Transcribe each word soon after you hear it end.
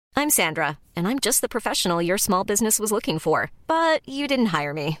I'm Sandra, and I'm just the professional your small business was looking for. But you didn't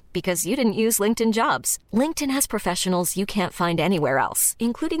hire me because you didn't use LinkedIn Jobs. LinkedIn has professionals you can't find anywhere else,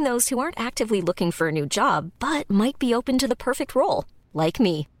 including those who aren't actively looking for a new job, but might be open to the perfect role, like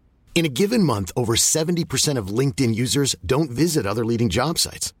me. In a given month, over 70% of LinkedIn users don't visit other leading job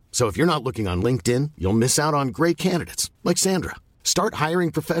sites. So if you're not looking on LinkedIn, you'll miss out on great candidates like Sandra. Start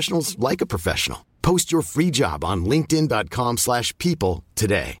hiring professionals like a professional. Post your free job on linkedin.com/people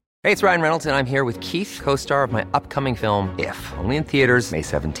today. Hey, it's Ryan Reynolds, and I'm here with Keith, co-star of my upcoming film, If, only in theaters May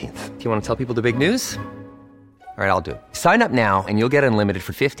 17th. Do you want to tell people the big news? All right, I'll do it. Sign up now and you'll get unlimited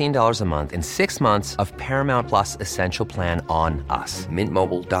for $15 a month and 6 months of Paramount Plus Essential Plan on us.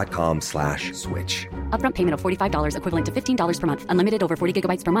 MintMobile.com/switch. Upfront payment of $45 equivalent to $15 per month. Unlimited over 40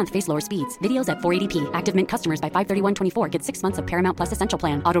 gigabytes per month. Face lower speeds. Videos at 480p. Active Mint customers by 531.24 get 6 months of Paramount Plus Essential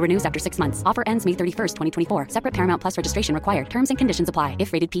Plan. Auto renews after 6 months. Offer ends May 31st, 2024. Separate Paramount Plus registration required. Terms and conditions apply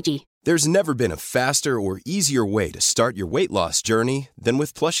if rated PG. There's never been a faster or easier way to start your weight loss journey than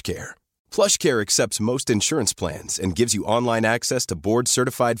with PlushCare. PlushCare accepts most insurance plans and gives you online access to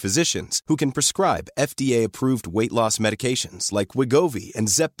board-certified physicians who can prescribe FDA-approved weight loss medications like Wegovy and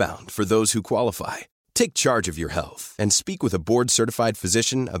Zepbound for those who qualify. Take charge of your health and speak with a board-certified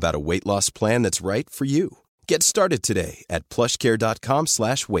physician about a weight loss plan that's right for you. Get started today at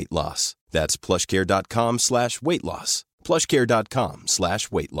plushcare.com/weight loss. That's plushcare.com/weight loss.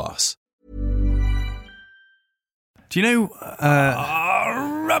 plushcare.com/weight loss. Do you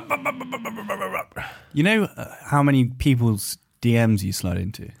know how many people's DMs you slide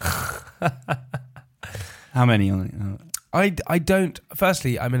into? How many? I don't.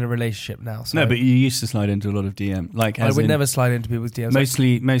 Firstly, I'm in a relationship now. So no, but you used to slide into a lot of DM. Like I would never slide into people's DMs.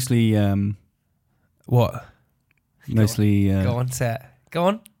 Mostly. What? Mostly. Go on, say it. Go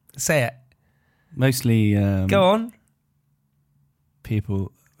on, say it. Mostly. Go on.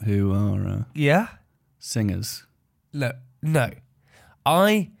 People who are singers. No.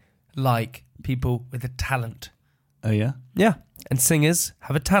 I like people with a talent. Oh yeah? Yeah. And singers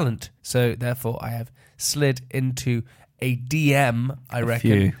have a talent. So therefore I have slid into a DM, I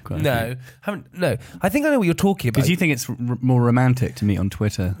reckon. No. I think I know what you're talking about. Because you think it's more romantic to meet on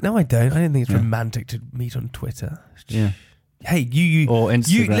Twitter. No, I don't. I don't think it's romantic to meet on Twitter. Yeah. Hey, you or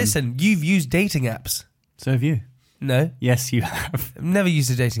Instagram. Listen, you've used dating apps. So have you. No. Yes, you have. I've never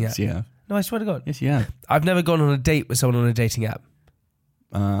used a dating app. Yes, you have. No, I swear to God. Yes, you have. I've never gone on a date with someone on a dating app.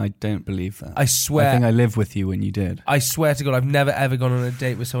 I don't believe that. I swear. I think I lived with you when you did. I swear to God, I've never ever gone on a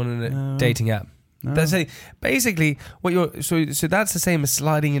date with someone on a dating app. No. That's basically what you're. So that's the same as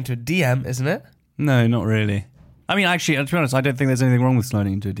sliding into a DM, isn't it? No, not really. I mean, actually, to be honest, I don't think there's anything wrong with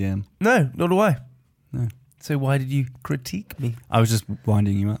sliding into a DM. No, nor do I. No. So why did you critique me? I was just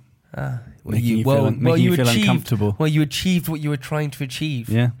winding you up. Making you feel uncomfortable. Well, you achieved what you were trying to achieve.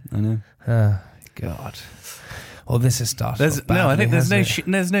 Yeah, I know. God. Well, this has started. I think there's no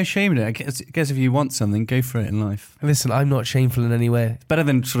shame in it. I guess if you want something, go for it in life. Listen, I'm not shameful in any way. It's better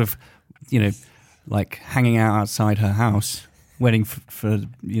than sort of, like hanging out outside her house, waiting for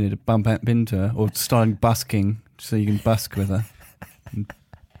to bump into her, or starting busking so you can busk with her.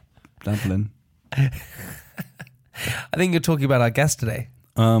 Dublin. I think you're talking about our guest today.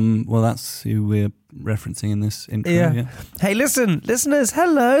 Well, that's who we're referencing in this intro. Yeah. Hey, listeners,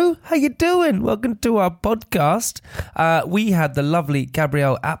 hello. How you doing? Welcome to our podcast. We had the lovely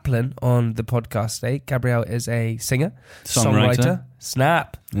Gabrielle Aplin on the podcast today. Gabrielle is a singer, songwriter.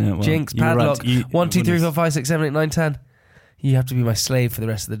 Snap. Yeah, well, Jinx, Padlock. Right. 1, 2, 3, 4, 5, 6, 7, 8, 9, 10. You have to be my slave for the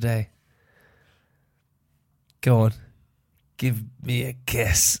rest of the day. Go on. Give me a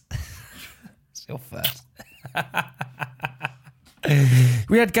kiss. It's your first.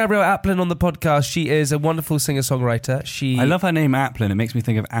 We had Gabrielle Aplin on the podcast. She is a wonderful singer-songwriter. I love her name, Aplin. It makes me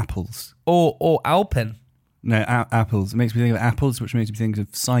think of apples. Or Alpin. No, apples. It makes me think of apples, which makes me think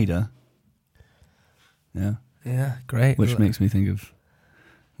of cider. Yeah. Yeah, great. Which makes me think of,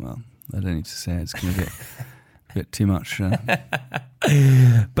 well, I don't need to say it. It's going to get a bit too much.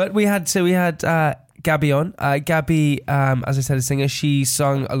 But we had Gabby on. Gabby, as I said, a singer. She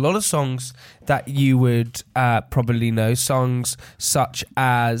sung a lot of songs that you would probably know. Songs such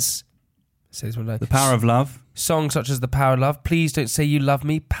as... The Power of Love. Songs such as The Power of Love, Please Don't Say You Love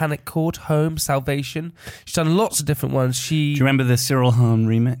Me, Panic Chord, Home, Salvation. She's done lots of different ones. Do you remember the Cyril Hahn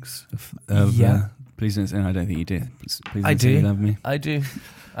remix of Please Don't Say... I don't think you did. Please Don't Say You Love Me. I do.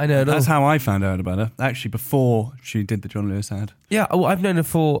 I know. That's how I found out about her. Actually, before she did the John Lewis ad. Yeah, well, I've known her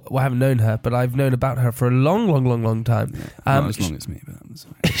I haven't known her, but I've known about her for a long time. Yeah, not as long as me, but that's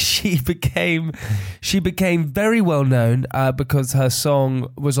fine. She became very well known because her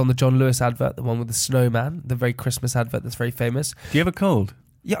song was on the John Lewis advert, the one with the snowman, the very Christmas advert that's very famous. Do you have a cold?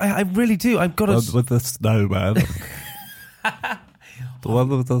 Yeah, I really do. I've got to... With the snowman. The one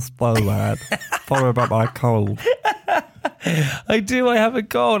with the snowman. Sorry about my cold. I do. I have a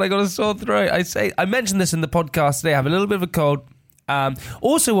cold. I got a sore throat. I mentioned this in the podcast today. I have a little bit of a cold.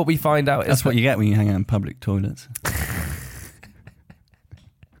 Also, what we find out That's is what you get when you hang out in public toilets.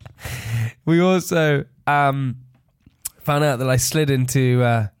 we also found out that I slid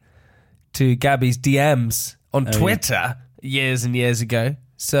into to Gabby's DMs on Twitter years and years ago.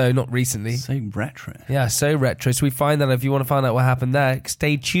 So not recently. So retro. Yeah, so retro. So we find that if you want to find out what happened there,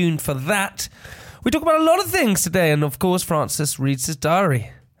 stay tuned for that. We talk about a lot of things today, and of course, Francis reads his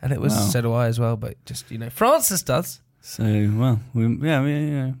diary, and it was so do I as well. But just Francis does. So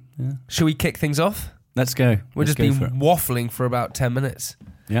yeah. Should we kick things off? Let's go. We've just been waffling for about 10 minutes.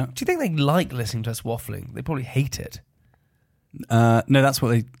 Yeah. Do you think they like listening to us waffling? They probably hate it. No, that's what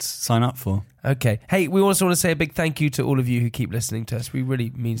they sign up for. Okay. Hey, we also want to say a big thank you to all of you who keep listening to us. We really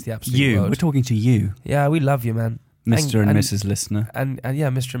means the absolute world. We're talking to you. Yeah, we love you, man. Mr. and Mrs. Listener. And yeah,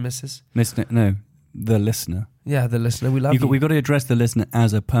 Mr. and Mrs. The listener. Yeah, the listener. We love you. We've got to address the listener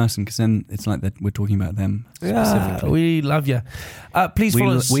as a person, because then it's like that we're talking about them specifically. Yeah, we love you. Please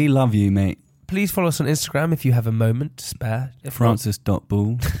follow us. We love you, mate. Please follow us on Instagram if you have a moment to spare.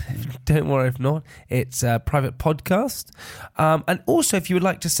 Francis.Bull. Don't worry if not. It's a private podcast. And also, if you would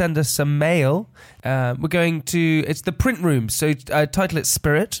like to send us some mail, we're going to... It's the Print Rooms. So title it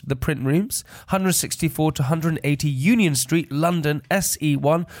Spirit, the Print Rooms. 164 to 180 Union Street, London,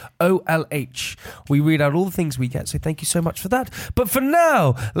 SE1 OLH. We read out all the things we get, so thank you so much for that. But for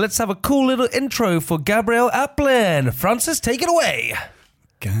now, let's have a cool little intro for Gabrielle Aplin. Francis, take it away.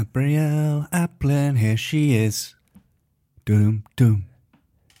 Gabrielle Aplin, here she is. Doom, doom.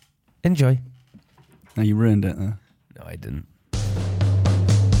 Enjoy. No, you ruined it, though. No, I didn't.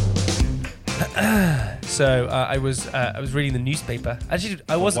 So I was reading the newspaper. Actually,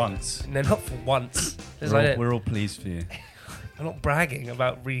 I wasn't. Once. No, not for once. We're all pleased for you. I'm not bragging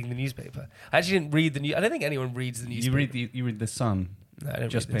about reading the newspaper. I actually didn't read the news. I don't think anyone reads the newspaper. You read the Sun. No, I don't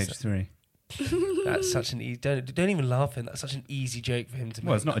Just read page the 3. That's such an easy. Don't even laugh in. That's such an easy joke for him to make.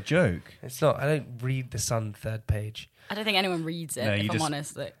 Well, it's not a joke. It's not. I don't read the Sun third page. I don't think anyone reads it. No, if you I'm just-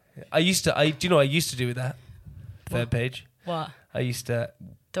 honest, like, I used to. Do you know what I used to do with that third page? what? I used to.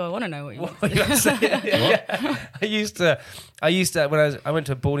 Do I want to know what you want? What you gonna say? Yeah. I used to when I went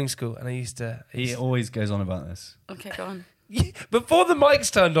to a boarding school, and I used to. He always goes on about this. Okay, go on. Before the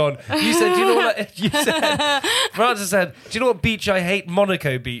mics turned on, you said, "Do you know what?" You said, Francis said, "Do you know what beach I hate?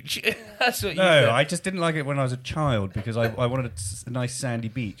 Monaco Beach." That's what you said. No, I just didn't like it when I was a child because I wanted a nice sandy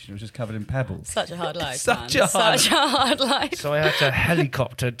beach and it was just covered in pebbles. Such a hard life, Such man. a hard- Such a hard life. So I had to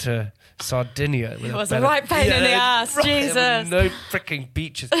helicopter to Sardinia. With It was a right pain in the ass, Jesus. No freaking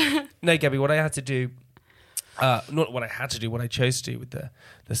beaches. No, Gabby, what I had to do, not what I had to do, what I chose to do with the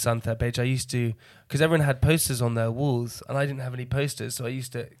Sun third page, I used to, because everyone had posters on their walls and I didn't have any posters, so I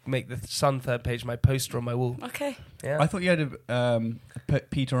used to make the Sun third page my poster on my wall. Okay. Yeah. I thought you had a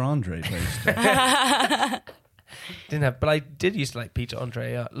Peter Andre poster. Didn't have, but I did used to like Peter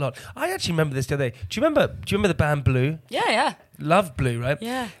Andre a lot. I actually remember this the other day. Do you remember the band Blue? Yeah. Love Blue, right?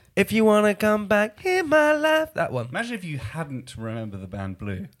 Yeah. If you want to come back in my life, that one. Imagine if you hadn't remembered the band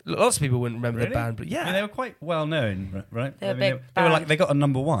Blue. Lots of people wouldn't remember the band Blue. Yeah. I mean, they were quite well known, right? They're a I mean, big they were band. like they got a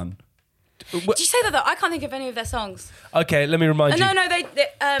number 1. Did you say that though? I can't think of any of their songs. Okay, let me remind you. No, they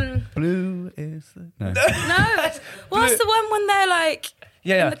Blue is the no. no. What's the one when they're like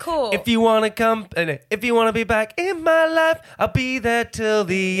Yeah. in the court? If you want to come, if you want to be back in my life, I'll be there till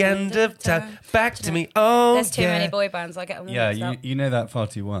the end of time. Back to me, oh There's too yeah. many boy bands. I get them all Yeah, mixed up. you know that far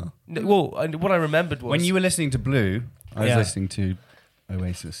too well. Well, what I remembered was When you were listening to Blue, I was Yeah. listening to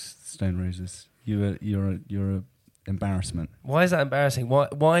Oasis, Stone Roses. You're a embarrassment. Why is that embarrassing?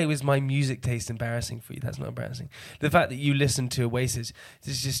 Why was my music taste embarrassing for you? That's not embarrassing. The fact that you listened to Oasis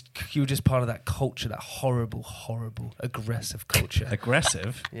is just, you were just part of that culture, that horrible, aggressive culture.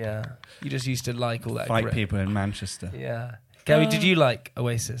 Aggressive. Yeah, you just used to like all that. Fight people in Manchester. Yeah, Gabby, did you like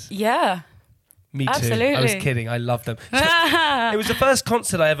Oasis? Yeah. Me too. Absolutely. I was kidding. I loved them. It was the first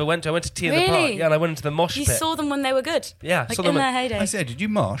concert I ever went to. I went to Tea in the Park. Really? Yeah, and I went into the mosh You pit. saw them when they were good. Yeah, Like saw in them their heyday. I said, did you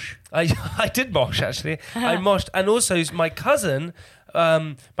mosh? I did mosh actually. I moshed, and also my cousin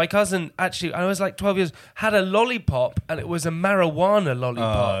actually, I was like 12 years, had a lollipop, and it was a marijuana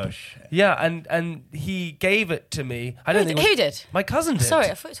lollipop. Oh, shit. Yeah, and he gave it to me. I don't think it was- Who did? My cousin did. Sorry,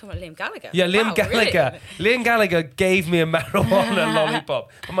 I thought you were talking about Liam Gallagher. Yeah, Liam Wow, Gallagher. really? Liam Gallagher gave me a marijuana lollipop,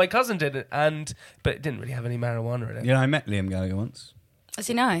 but my cousin did it, but it didn't really have any marijuana in it. Yeah, I met Liam Gallagher once. Is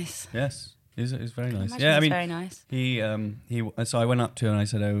he nice? Yes, he's very nice. Imagine Yeah, I he's mean, very nice. he. So I went up to him and I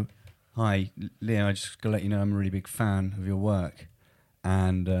said, "Oh, hi, Liam. I just got to let you know I'm a really big fan of your work."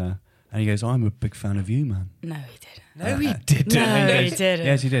 and he goes, "I'm a big fan of you, man." No, he didn't. No, he didn't. No, he goes, didn't.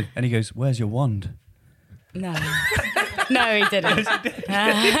 Yes, he did. And he goes, "Where's your wand?" No. No, he didn't.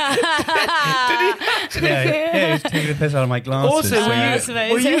 Yeah, he was taking the piss out of my glasses. Also, that's were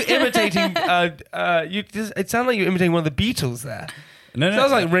amazing. you imitating? It sounded like you were imitating one of the Beatles there. no,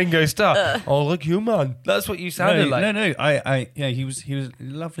 Sounds like Ringo Starr. Oh, look, you man. That's what you sounded like. No. He was a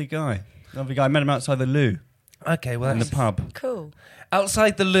lovely guy. Lovely guy. I met him outside the loo Okay, well, in the pub. Cool.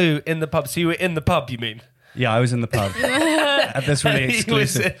 outside the loo in the pub. So you were in the pub, you mean? Yeah, I was in the pub at this really He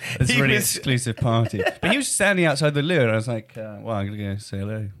was- exclusive party. But he was standing outside the loo, and I was like, "Well, I'm gonna go say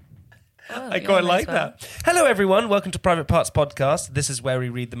hello." I quite like that. Hello, everyone. Welcome to Private Parts Podcast. This is where we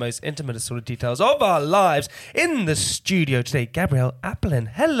read the most intimate sort of details of our lives. In the studio today, Gabrielle Applin.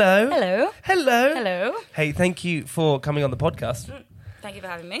 Hello. Hello. Hello. Hello. Hey, thank you for coming on the podcast. Thank you for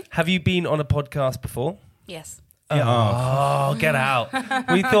having me. Have you been on a podcast before? Yes. Oh, get out.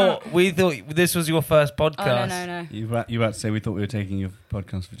 We thought this was your first Oh, podcast. no. You about to say we thought we were taking your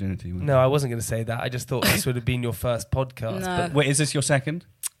podcast virginity? No, I wasn't going to say that. I just thought this would have been your first podcast. No. But Wait, is this your second?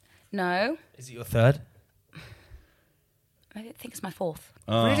 No. is it your third? I think it's my fourth.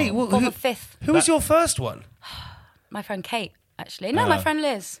 Oh. Really? Well, Fourth or fifth. who was your first one? My friend Kate, actually. No, my friend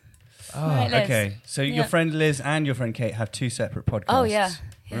Liz. Right, Liz. Okay, so your Yeah. friend Liz and your friend Kate have two separate podcasts. Oh, yeah.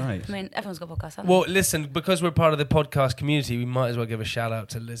 Right. I mean, everyone's got podcasts, haven't Well, listen, because we're part of the podcast community, we might as well give a shout out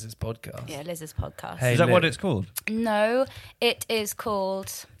to Liz's podcast. they? Yeah, Liz's podcast. Hey, Is that what Liz. it's called? No, it is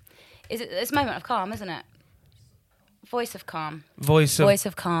called... It's Moment of Calm, isn't it? Voice of Calm. Voice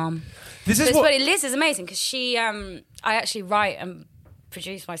of Calm. This is It's what funny, Liz is amazing because she... I actually write and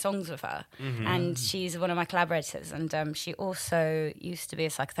produce my songs with her. Mm-hmm. And she's one of my collaborators. And she also used to be a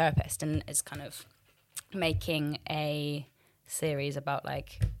psychotherapist and is kind of making a series about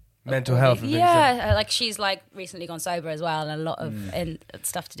like... mental health. And things Yeah, like she's like recently gone sober as well, and a lot of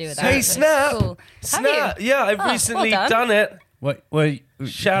stuff to do with that. Hey, So it's Snap! cool. Snap! Have you? Yeah, I've Oh, recently well done it. Wait.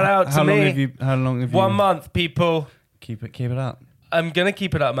 Shout out to how long me. Have you, how long have you? 1 month, people. Keep it up. I'm gonna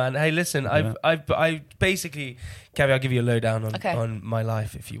keep it up, man. Hey, listen, I basically, Gabby, I'll give you a lowdown on my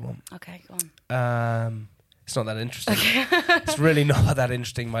life if you want. Okay, go on. It's not that interesting. It's really not that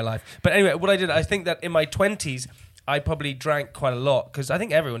interesting, my life. But anyway, what I did, I think that in my 20s, I probably drank quite a lot because I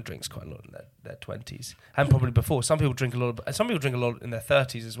think everyone drinks quite a lot in their 20s and probably before. Some people drink a lot. Some people drink a lot in their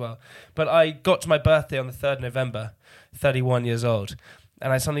 30s as well. But I got to my birthday on the 3rd of November, 31 years old,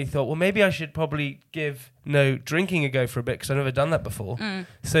 and I suddenly thought, well, maybe I should probably give no drinking a go for a bit because I've never done that before.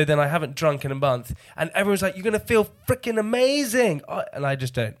 So then I haven't drunk in a month, and everyone's like, "You're gonna feel freaking amazing," and I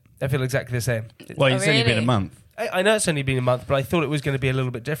just don't. I feel exactly the same. Well, it's only been a really? month. I know it's only been a month, but I thought it was going to be a little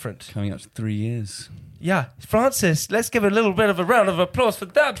bit different. Coming up to 3 years. Yeah, Francis, let's give a little bit of a round of applause for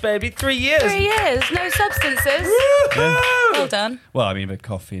that, baby. 3 years. 3 years, no substances. Woo-hoo! Well done. Well, I mean, a bit of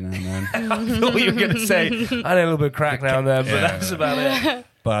coffee now and then. I thought you were going to say, I need a little bit of crack now and then, but that's about it.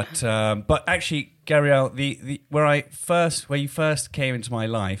 But actually, Gabrielle, where you first came into my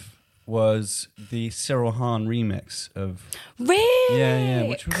life was the Cyril Hahn remix of Really? yeah,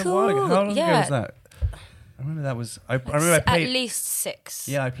 which was cool. a while ago. How long ago Yeah. was that? I remember that was. I remember I played. At least 6.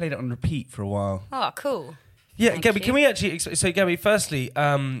 Yeah, I played it on repeat for a while. Oh, cool. Yeah, Thank Gabby, you. can we actually... So, Gabby, firstly,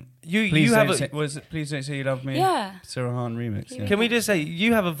 Please you have don't a... say, was it Please Don't Say You Love Me? Yeah. Cyril Hahn remix. Yeah. Can we just say,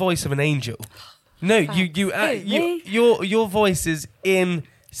 you have a voice of an angel. No, Really? your voice is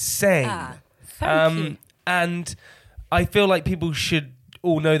insane. Thank you. And I feel like people should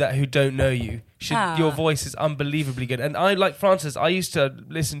all know that who don't know you. Your voice is unbelievably good. And I, like Francis, I used to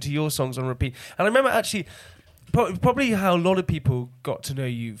listen to your songs on repeat. And I remember actually, probably how a lot of people got to know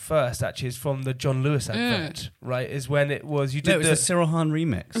you first, actually, is from the John Lewis advert, right? Is when it was, you did No, it was the Cyril Hahn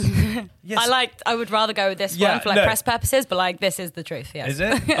remix. Yes. I would rather go with this Yeah, one for no. press purposes, but like this is the truth. Yes. Is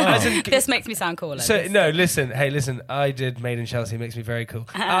it? As Oh. in- This makes me sound cooler. So, This- no, listen, I did Made in Chelsea, makes me very cool.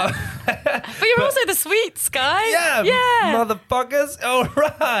 but you're also the sweets guy. Yeah, motherfuckers. All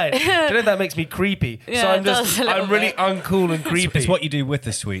right. Do you know that makes me creepy? Yeah, so it does a little I'm really bit. uncool and creepy. It's what you do with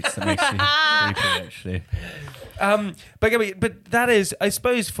the sweets that makes you creepy, actually. But that is, I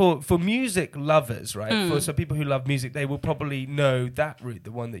suppose, for music lovers, right? Hmm. For some people who love music, they will probably know that route,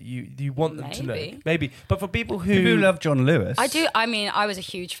 the one that you want them to know. Maybe. But for people who People who love John Lewis. I do. I mean, I was a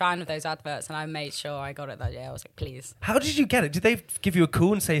huge fan of those adverts, and I made sure I got it that year. I was like, please. how did you get it? Did they give you a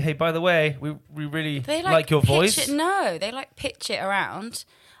call and say, "Hey, by the way, we really They like your pitch voice"? It, no, they like pitch it around.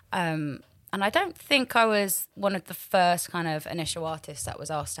 And I don't think I was one of the first kind of initial artists that was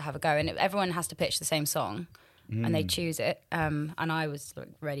asked to have a go. And everyone has to pitch the same song, and they choose it. And I was like,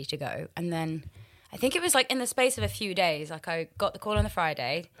 ready to go. And then I think it was like in the space of a few days, like I got the call on the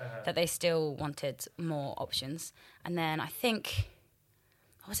Friday that they still wanted more options. And then I think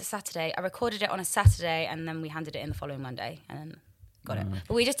was it Saturday? I recorded it on a Saturday and then we handed it in the following Monday and then got it.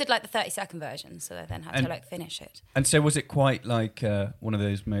 But we just did like the 30-second version, so I then had to like finish it. And so was it quite like one of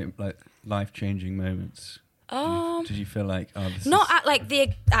those like life-changing moments? Did you feel like at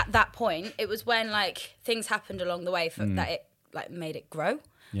that point? It was when like things happened along the way that it like made it grow.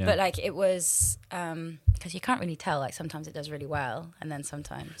 Yeah. But like it was because you can't really tell. Like sometimes it does really well, and then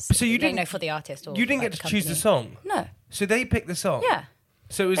sometimes you don't know for the artist. Or you didn't get to choose the song. No. So they picked the song. Yeah.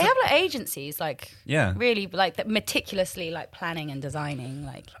 So it was they have like agencies, like really like that meticulously like planning and designing.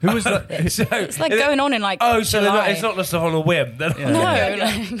 Like who was that? It's like going on in like so it's not just on a whim.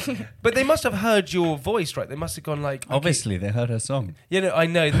 No, but they must have heard your voice, right? They must have gone like obviously they heard her song. Yeah, no, I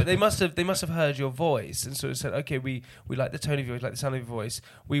know that they must have heard your voice and sort of said, okay, we like the tone of your voice, like the sound of your voice.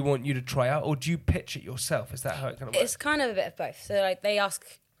 We want you to try out, or do you pitch it yourself? Is that how it kind of works? It's kind of a bit of both. So like they ask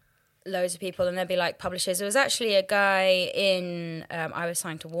loads of people and there'd be like publishers. There was actually a guy in I was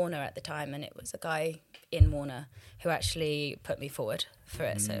signed to Warner at the time, and it was a guy in Warner who actually put me forward for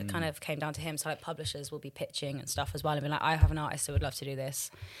it. So it kind of came down to him. So like publishers will be pitching and stuff as well and be like, I have an artist who would love to do this,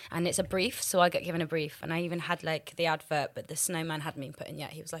 and it's a brief, so I get given a brief, and I even had like the advert, but the snowman hadn't been put in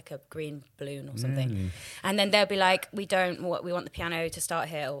yet. He was like a green balloon or something. And then they'll be like, we want the piano to start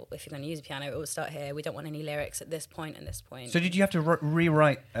here, or if you're going to use a piano it will start here. We don't want any lyrics at this point and this point. So did you have to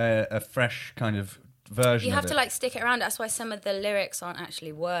rewrite a fresh kind of version? You have to like stick it around. That's why some of the lyrics aren't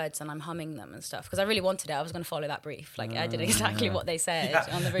actually words, and I'm humming them and stuff because I really wanted it. I was going to follow that brief. Like I did exactly what they said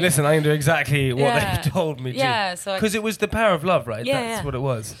on the brief. Listen, I can do exactly what they told me to. Yeah, so because it was the power of love, right? Yeah, that's what it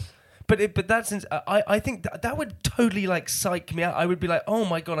was. But that's I think that would totally like psych me out. I would be like, oh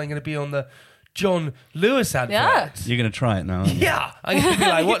my god, I'm going to be on the John Lewis advert. Yeah. You're going to try it now. Yeah, I'm going to be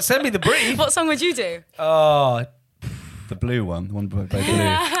like, what? Send me the brief. What song would you do? Oh. The blue one, the one by Blue.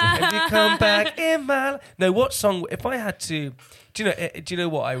 If you come back in my no, what song? If I had to, do you know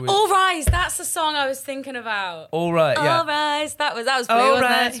what I would? All Rise. That's the song I was thinking about. All Right. Yeah. All Rise. That was Blue. All wasn't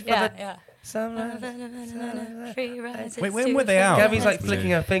Rise. it? Yeah. When were they out? Gabby's like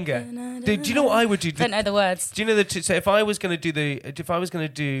flicking her finger. Dude, do you know what I would do? Don't know the words. Do you know so if I was going to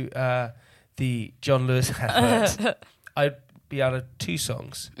do the John Lewis advert, I'd be out of 2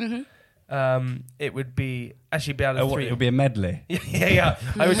 songs. Mm-hmm. It would be out of 3. It would be a medley. Yeah.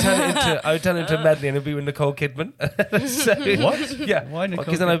 I would turn it into a medley, and it'd be with Nicole Kidman. So, what? Yeah. Why Nicole?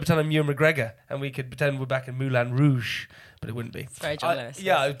 Because then I would pretend I'm Ewan McGregor, and we could pretend we're back in Moulin Rouge, but it wouldn't be. It's very John Lewis.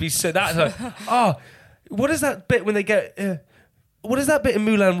 Yeah, it'd be so that. What is that bit when they get? What is that bit in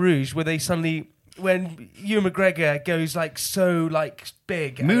Moulin Rouge where they suddenly? When Ewan McGregor goes like so like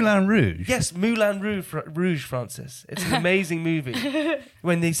big. Moulin Rouge? Yes, Moulin Rouge, Francis. It's an amazing movie.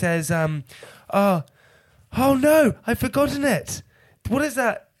 When he says, oh no, I've forgotten it. What is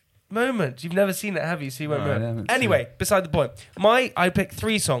that moment? You've never seen it, have you? So you won't know. Anyway, beside the point. I picked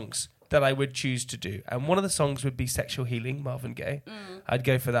 3 songs that I would choose to do. And one of the songs would be Sexual Healing, Marvin Gaye. I'd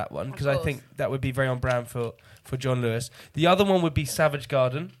go for that one because I think that would be very on brand for John Lewis. The other one would be Savage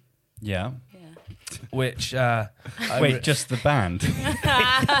Garden. Yeah. Which wait, just the band?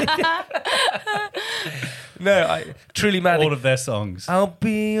 No, Truly Mad. All of their songs. I'll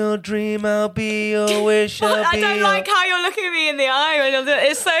be your dream, I'll be your wish. I don't like how you're looking at me in the eye when you're doing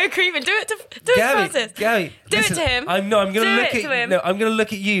it. It's so creepy. Do it to Francis. Gabby, listen, it to him. I'm going to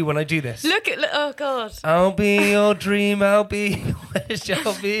look at you when I do this. Oh God. I'll be your dream, I'll be your wish,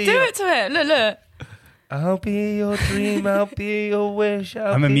 I'll be. Do it to him. Look. I'll be your dream, I'll be your wish.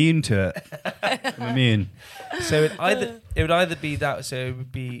 I'm immune to it. I'm immune. So it would either be that, so it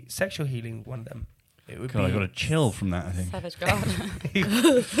would be Sexual Healing, one of them. It would be. I got a chill from that, I think. Savage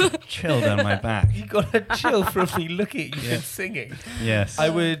Garden. Chill down my back. You got a chill from me looking at you and singing. Yes. I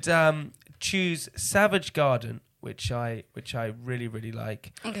would choose Savage Garden, which I really, really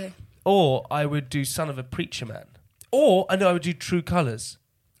like. Okay. Or I would do Son of a Preacher Man. Or I would do True Colours.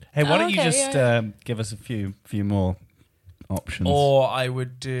 Hey, why don't you just give us a few more options? Or I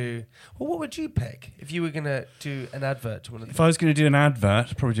would do. Well, what would you pick if you were going to do an advert to one of them? If I was going to do an advert,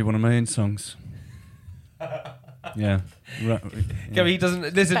 I'd probably do one of my own songs. Yeah. Right. Yeah, he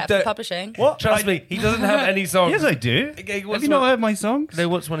doesn't. Listen, publishing. What? Trust me, he doesnn't have any songs. Yes, I do. Okay, have you not heard my songs? No.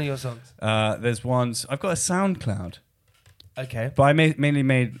 What's one of your songs? There's ones. I've got a SoundCloud. Okay. But I mainly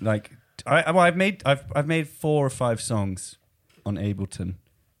made like I've made 4 or 5 songs on Ableton.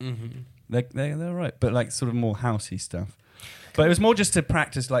 Mm-hmm. They're all right, but like sort of more housey stuff. But it was more just to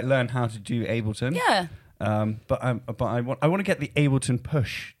practice, like learn how to do Ableton. Yeah. But I want to get the Ableton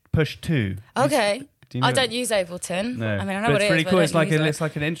Push 2. Okay. Do you know I don't use Ableton. No, I mean, I know but what it's it really is, cool. but I It's don't like use it. it's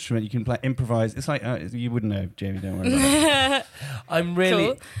like an instrument. You can play improvise. It's like you wouldn't know, Jamie. Don't worry about it. I'm really,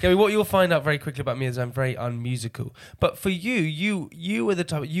 Cool. Gabby, what you'll find out very quickly about me is I'm very unmusical. But for you were the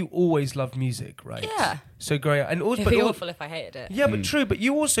type, you always loved music, right? Yeah. So growing up, and also, It'd be awful if I hated it. yeah, but true. But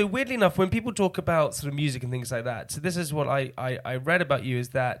you also, weirdly enough, when people talk about sort of music and things like that, so this is what I read about you is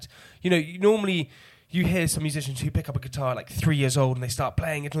that, you know, you normally, you hear some musicians who pick up a guitar at like 3 years old and they start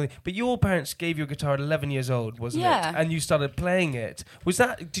playing it. But your parents gave you a guitar at 11 years old, wasn't Yeah. it? And you started playing it. Was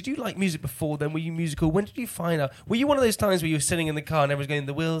that, did you like music before then? Were you musical? When did you find out? Were you one of those times where you were sitting in the car and everyone's going,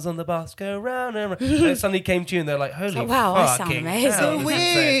 the wheels on the bus go round and round, and it suddenly came to you and they're like, holy like, wow, I sound fucking amazing. hell,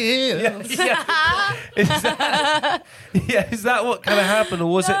 this is insane. Is that what kind of happened? Or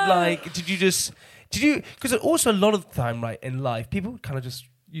was it like, did you, because also a lot of the time, right, in life, people kind of just,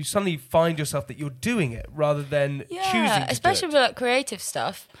 you suddenly find yourself that you're doing it rather than choosing to especially do with it. like creative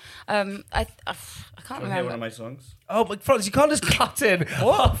stuff. I can't remember. One of my songs. Oh, but Francis, you can't just cut in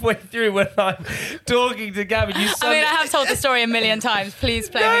halfway through when I'm talking to Gavin. You I mean, I have told the story a million times. Please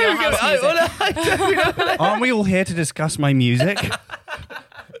play me your house music. Aren't we all here to discuss my music?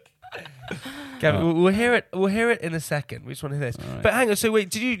 Gavin, we'll hear it. We'll hear it in a second. We just want to hear this. Right. But hang on. So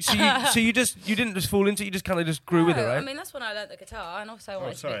wait, did you? So you didn't just fall into it. You just kind of just grew with it, No, right? I mean, that's when I learned the guitar, and also I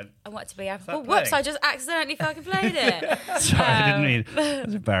wanted sorry. to be. Oh, that whoops! playing? I just accidentally fucking played it. Sorry, I didn't mean.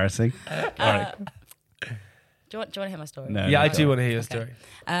 That's embarrassing. All right. Do you want to hear my story? No. Yeah, I no. do want to hear your story.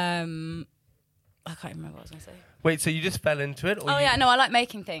 I can't remember what I was going to say. Wait, so you just fell into it? Or Oh yeah, no, I like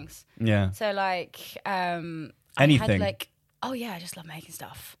making things. Yeah. So like, I Anything. had like, oh yeah, I just love making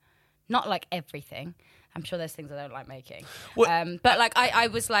stuff. Not like everything. I'm sure there's things I don't like making. But like I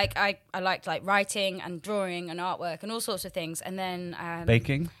was like I liked like writing and drawing and artwork and all sorts of things. And then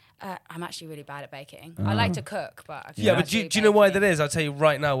Baking. I'm actually really bad at baking. I like to cook, but I Yeah, can't but do do you know why baking. that is? I'll tell you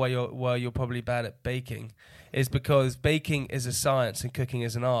right now why you're probably bad at baking. Is because baking is a science and cooking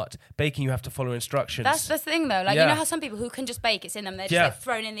is an art. Baking, you have to follow instructions. That's the thing though. Like Yeah. you know how some people who can just bake, it's in them. They're just Yeah. like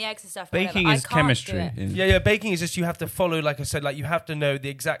throwing in the eggs and stuff. or whatever. Baking I is can't do chemistry. it. Yeah, baking is just you have to follow, like I said, like you have to know the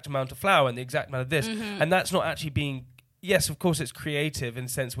exact amount of flour and the exact amount of this. Mm-hmm. And that's not actually being, yes, of course it's creative in the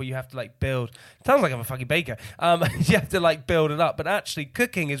sense where you have to like build. Sounds like I'm a fucking baker. You have to like build it up. But actually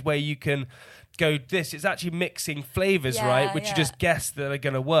cooking is where you can go this. It's actually mixing flavors, Yeah, right? Which you yeah. just guess that are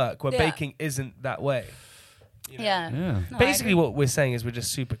going to work, where Yeah. baking isn't that way. Yeah. Yeah. No, I Basically agree. what we're saying is we're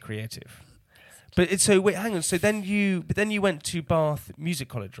just super creative. But it's so wait, hang on. So then you went to Bath Music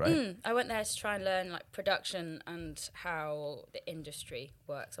College, right? I went there to try and learn like production and how the industry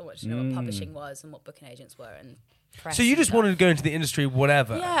works. I wanted to know what publishing was and what booking agents were and press. So you and just stuff. wanted to go into the industry,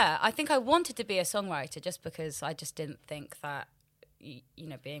 whatever. Yeah, I think I wanted to be a songwriter just because I just didn't think that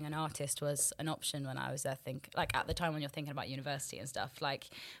being an artist was an option when I was there. Like at the time when you're thinking about university and stuff. Like,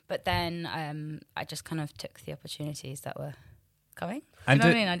 but then I just kind of took the opportunities that were coming. You know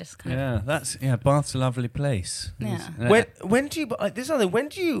what I mean? I just kind of Bath's a lovely place. Yeah. When do you? This other. When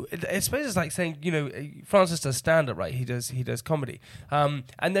do you? I suppose it's like saying, Francis does stand up, right? He does comedy. And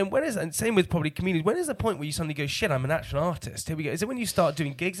then when is? And same with probably comedians. When is the point where you suddenly go, shit, I'm an actual artist? Here we go. Is it when you start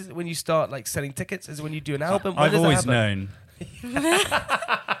doing gigs? Is it when you start like selling tickets? Is it when you do an album? When I've does that always happen? known.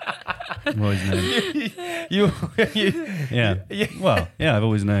 I've always known. You Yeah. Well, yeah, I've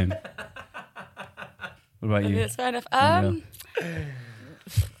always known. What about you? That's fair enough. Yeah.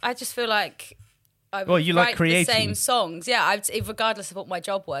 I just feel like I would Well, you like write creating. the same songs. Yeah, regardless of what my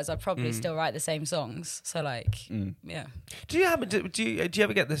job was, I'd probably still write the same songs. So like, yeah. Do you ever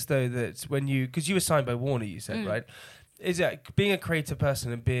get this though, that when you, because you were signed by Warner, you said, right? Is it being a creative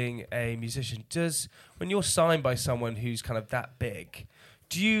person and being a musician, when you're signed by someone who's kind of that big,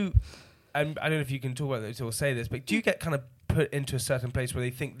 do you, and I don't know if you can talk about this or say this, but do you get kind of put into a certain place where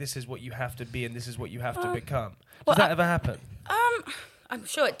they think this is what you have to be and this is what you have to become? Does that ever happen? I'm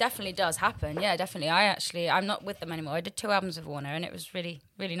sure it definitely does happen. Yeah, definitely. I'm not with them anymore. I did 2 albums with Warner, and it was really,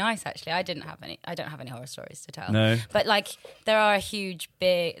 really nice. Actually, I don't have any horror stories to tell. No. But like,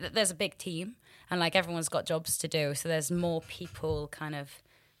 there's a big team, and like everyone's got jobs to do. So there's more people kind of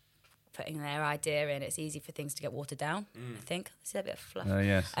putting their idea in. It's easy for things to get watered down. I think. Is there a bit of fluff?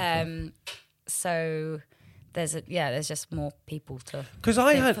 Yes. So there's just more people to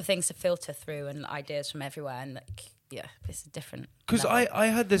for things to filter through and ideas from everywhere, and like, yeah, it's a different. Because level. I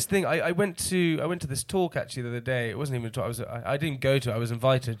had this thing. I went to this talk actually the other day. It wasn't even a talk. I didn't go to it. I was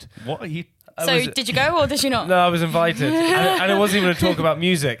invited. What are you? Did you go or did you not? No, I was invited, and it wasn't even a talk about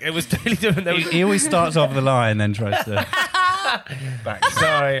music. It was totally different. He always starts off the lie and then tries to. Back.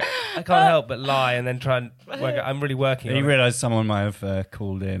 Sorry, I can't help but lie and then try and work out. I'm really working on You it. realise someone might have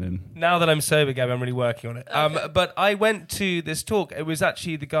called in and... Now that I'm sober, Gabby, I'm really working on it. But I went to this talk. It was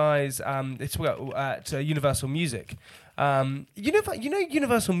actually the guys it's at Universal Music.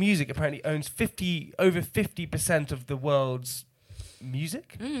 Universal Music apparently owns over 50% of the world's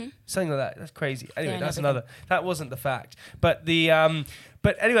music, something like that. That's crazy. Anyway, that's another. That wasn't the fact, but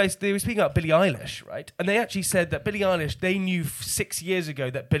but anyways, they were speaking about Billie Eilish, right? And they actually said that Billie Eilish, they knew 6 years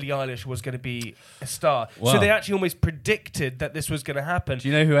ago that Billie Eilish was going to be a star. Wow. So they actually almost predicted that this was going to happen. Do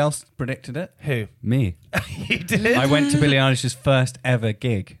you know who else predicted it? Who? Me. You did? I went to Billie Eilish's first ever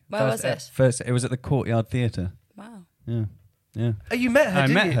gig. Where was this? It was at the Courtyard Theatre. Wow. Yeah. Oh, you met her, I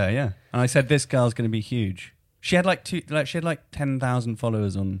didn't met you? her, yeah. And I said, this girl's going to be huge. She had like 10,000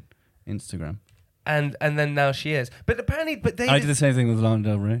 followers on Instagram. And then now she is. But apparently, I did the same thing with Lana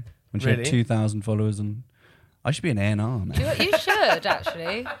Del Rey when she Really? had 2,000 followers on. I should be an A&R, man. You should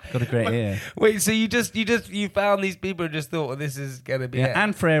actually. Got a great ear. Wait, so you found these people and just thought, well, this is going to be it. Yeah,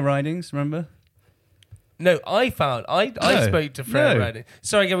 and Freya Ridings, remember? No, I spoke to Freya Ridings.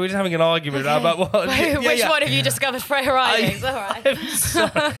 Sorry, again, we were just having an argument about what... Which one have you discovered Freya Ridings? All right. I'm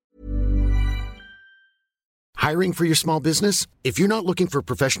sorry. Hiring for your small business? If you're not looking for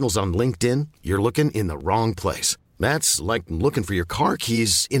professionals on LinkedIn, you're looking in the wrong place. That's like looking for your car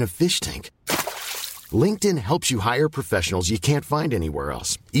keys in a fish tank. LinkedIn helps you hire professionals you can't find anywhere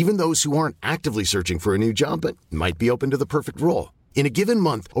else, even those who aren't actively searching for a new job but might be open to the perfect role. In a given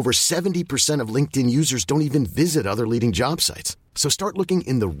month, over 70% of LinkedIn users don't even visit other leading job sites. So start looking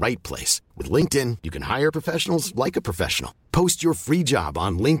in the right place. With LinkedIn, you can hire professionals like a professional. Post your free job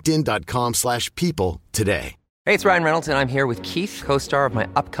on linkedin.com/people today. Hey, it's Ryan Reynolds, and I'm here with Keith, co-star of my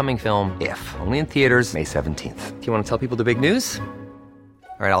upcoming film, If, only in theaters May 17th. Do you want to tell people the big news?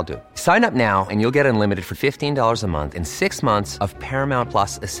 All right, I'll do it. Sign up now and you'll get unlimited for $15 a month and 6 months of Paramount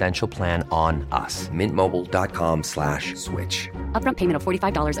Plus Essential Plan on us. MintMobile.com/switch. Upfront payment of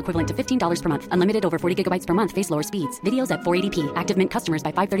 $45 equivalent to $15 per month. Unlimited over 40 gigabytes per month. Face lower speeds. Videos at 480p. Active Mint customers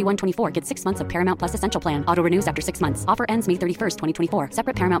by 531.24 get 6 months of Paramount Plus Essential Plan. Auto renews after 6 months. Offer ends May 31st, 2024.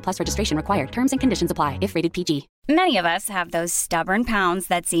 Separate Paramount Plus registration required. Terms and conditions apply if rated PG. Many of us have those stubborn pounds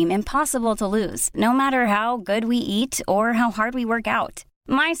that seem impossible to lose, no matter how good we eat or how hard we work out.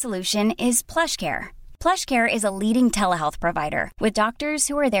 My solution is PlushCare. PlushCare is a leading telehealth provider with doctors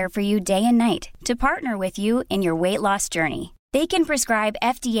who are there for you day and night to partner with you in your weight loss journey. They can prescribe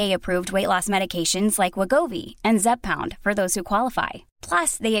FDA-approved weight loss medications like Wegovy and Zepbound for those who qualify.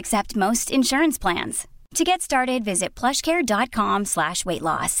 Plus, they accept most insurance plans. To get started, visit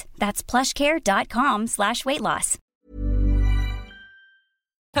plushcare.com/weightloss. That's plushcare.com/weightloss.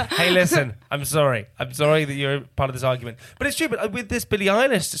 Hey, listen, I'm sorry that you're part of this argument. But it's true, but with this Billie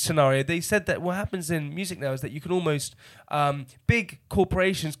Eilish scenario, they said that what happens in music now is that you can almost, big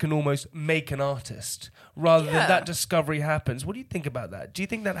corporations can almost make an artist rather than that discovery happens. What do you think about that? Do you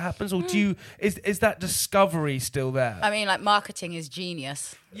think that happens, or is that discovery still there? I mean, like, marketing is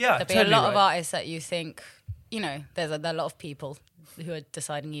genius. Yeah, There'll be totally a lot right. of artists that you think, there are a lot of people who are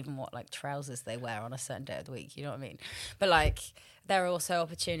deciding even what, like, trousers they wear on a certain day of the week, you know what I mean? But, like, there are also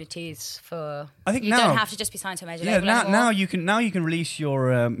opportunities for... I think you now, don't have to just be signed to a major yeah, label anymore. now you can release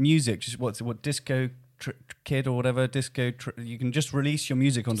your music. Just what Disco Kid or whatever you can just release your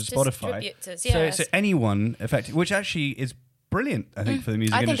music onto Just Spotify. distribute it, So anyone effectively, which actually is brilliant, I think, for the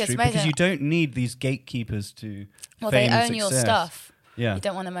music I think industry, it's amazing. because you don't need these gatekeepers to. Well, fame they and own your success. stuff. Yeah. You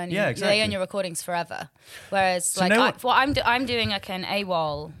don't want them owning. Yeah, exactly. They own your recordings forever. Whereas, So like, I'm doing like an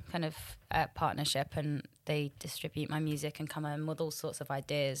AWOL kind of partnership, and they distribute my music and come in with all sorts of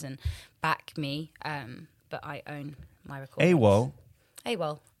ideas and back me. But I own my recordings.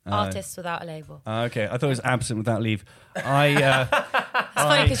 AWOL. Artists without a label. Okay, I thought it was absent without leave. It's funny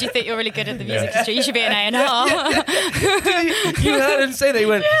because you think you're really good at the music industry. You should be an A&R. You heard him say they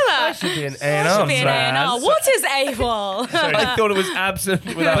went, I should be an A&R. Should be an A&R. What is AWOL? I thought it was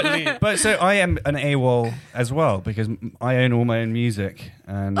absent without leave. But so I am an AWOL as well, because I own all my own music.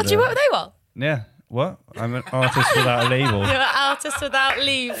 And Oh, do you work with AWOL? Yeah. What? I'm an artist without a label. You're an artist without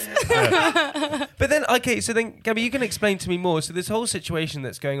leave. But then, okay, so then, Gabby, you can explain to me more. So this whole situation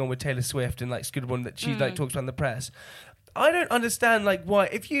that's going on with Taylor Swift and like Scooter Braun that she like talks about in the press, I don't understand like why.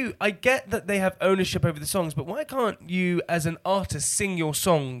 I get that they have ownership over the songs, but why can't you, as an artist, sing your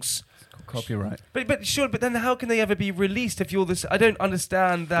songs? Copyright. But then how can they ever be released if you're this? I don't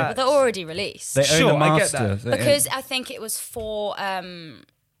understand that. But they're already released. They Sure, own the I get master. that. Because I think it was for...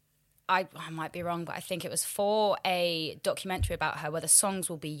 I might be wrong, but I think it was for a documentary about her where the songs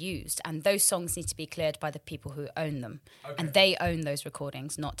will be used, and those songs need to be cleared by the people who own them. Okay. And they own those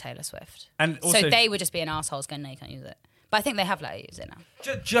recordings, not Taylor Swift. And also, so they would just be an arseholes going, no, you can't use it. But I think they have let her use it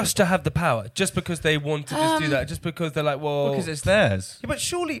now. Just to have the power, just because they want to just do that, just because they're like, well, Because it's theirs. yeah, but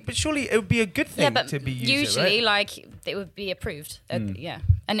surely it would be a good thing Yeah, but to be used. usually, right? like, it would be approved. Yeah,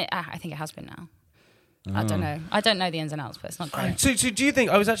 and I think it has been now. I don't know. I don't know the ins and outs, but it's not great. So do you think,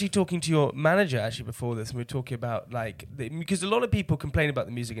 I was actually talking to your manager actually before this, and we were talking about like, because a lot of people complain about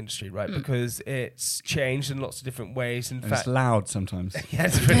the music industry, right? Because it's changed in lots of different ways. In And fact, it's loud sometimes. yeah,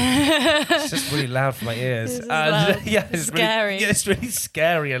 it's just really loud for my ears. This is loud. Yeah, it's Scary. Really, yeah, it's really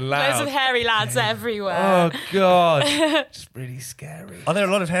scary and loud. Loads of hairy lads everywhere. Oh god, it's really scary. Are there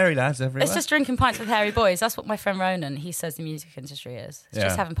a lot of hairy lads everywhere? It's just drinking pints with hairy boys. That's what my friend Ronan, he says the music industry is. It's Yeah.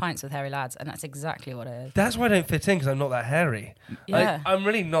 just having pints with hairy lads, and that's exactly what it is. That's why I don't fit in, because I'm not that hairy. Yeah. I'm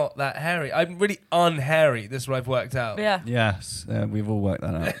really not that hairy. I'm really unhairy. This is what I've worked out. Yeah. Yes, we've all worked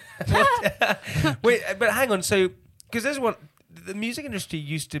that out. Wait, but hang on. So, because there's one. The music industry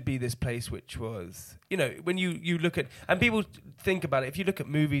used to be this place which was, you know, when you look at, and people think about it, if you look at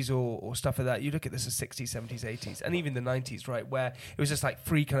movies or stuff like that, you look at this as 60s, 70s, 80s, and even the 90s, right, where it was just like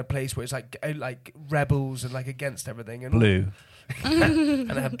free kind of place where it's like rebels and like against everything. And Blue.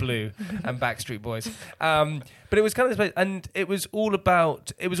 and I had Blue and Backstreet Boys. But it was kind of this place, and it was all about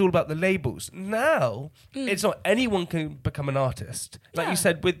the labels. Now it's not, anyone can become an artist. Like you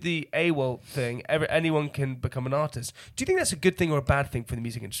said with the AWOL thing, anyone can become an artist. Do you think that's a good thing or a bad thing for the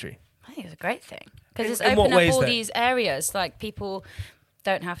music industry? I think it's a great thing. Because it's In what opened up ways all then? these areas. Like, people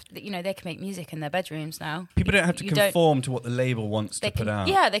don't have to, you know, they can make music in their bedrooms now. People don't have to You don't- conform to what the label wants to They put can, out.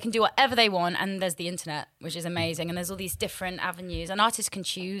 yeah, they can do whatever they want, and there's the internet, which is amazing, and there's all these different avenues, and artists can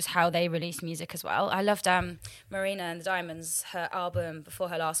choose how they release music as well. I loved Marina and the Diamonds, her album before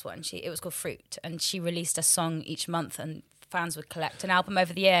her last one. It was called Fruit, and she released a song each month, and fans would collect an album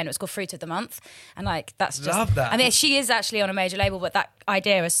over the year, and it was called Fruit of the Month. And like, that's just, Love that. I mean, she is actually on a major label, but that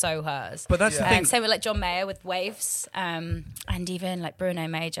idea is so hers. But that's the thing. Same with like John Mayer with Waves, and even like Bruno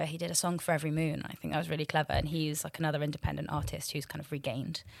Major, he did a song for Every Moon. I think that was really clever, and he's like another independent artist who's kind of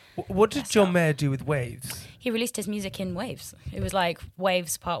regained. What did John Mayer do with Waves? He released his music in waves. It was like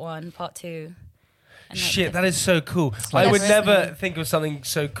Waves Part 1, Part 2. And like Shit, that is so cool. like I would everything. never think of something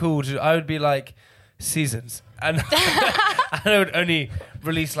so cool. I would be like, Seasons. And I would only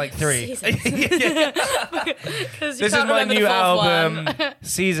release like 3. Seasons. This is my new album,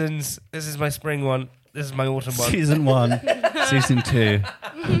 Seasons. This is my spring one. This is my autumn one. Season 1, Season 2.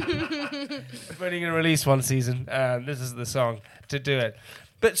 I'm only going to release one season, and this is the song to do it.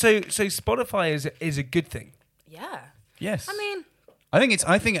 But so Spotify is a good thing. Yeah. Yes. I mean,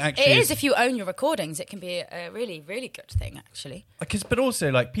 I think actually it is if you own your recordings. It can be a really, really good thing, actually. But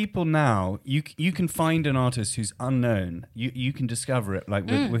also, like, people now, you can find an artist who's unknown. You can discover it, like,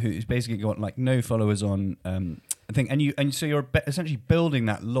 who's basically got like no followers on thing, and so you're essentially building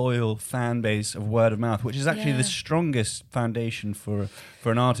that loyal fan base of word of mouth, which is actually the strongest foundation for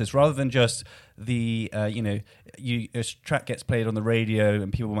an artist, rather than just the a track gets played on the radio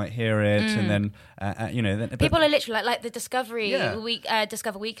and people might hear it, and then then People are literally like the Discovery Yeah.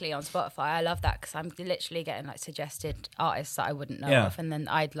 Discover Weekly on Spotify. I love that because I'm literally getting like suggested artists that I wouldn't know Yeah. of, and then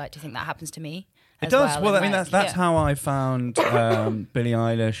I'd like to think that happens to me. It as does. Well, and I mean, like, that's yeah. how I found Billie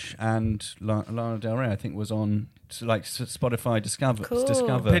Eilish and Lana Del Rey. I think was on Spotify Discover.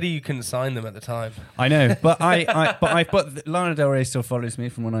 Cool. Pity you couldn't sign them at the time. I know, but but Lana Del Rey still follows me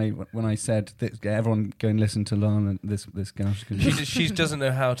from when I said that everyone go and listen to Lana. This girl. She doesn't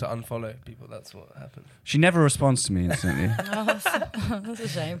know how to unfollow people. That's what happened. She never responds to me instantly. That's a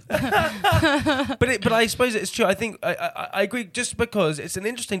shame. But I suppose it's true. I think I agree. Just because it's an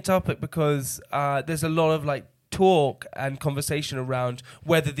interesting topic, because there's a lot of like talk and conversation around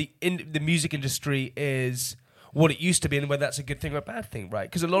whether the music industry is what it used to be and whether that's a good thing or a bad thing, right?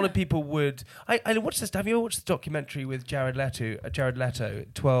 Because a lot of people would. I watched this. Have you ever watched the documentary with Jared Leto,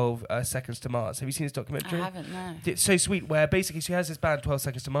 12 Seconds to Mars? Have you seen this documentary? I haven't, no. It's so sweet, where basically she has this band 12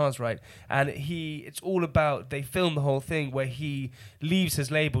 Seconds to Mars, right? And it's all about, they film the whole thing where he leaves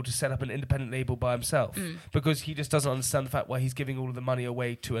his label to set up an independent label by himself because he just doesn't understand the fact why he's giving all of the money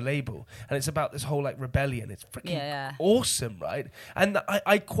away to a label. And it's about this whole like rebellion. It's freaking awesome, right? And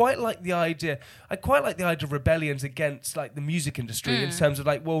I quite like the idea. I quite like the idea of rebellions against like the music industry in terms of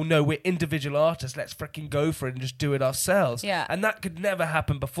like, well, no, we're individual artists. Let's freaking go for it and just do it ourselves. Yeah. And that could never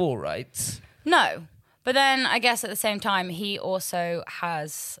happen before, right? No. But then I guess at the same time, he also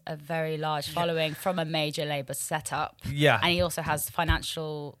has a very large following from a major label setup. Yeah. And he also has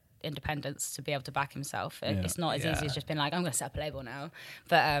financial independence to be able to back himself. It's not as easy as just being like, I'm going to set up a label now.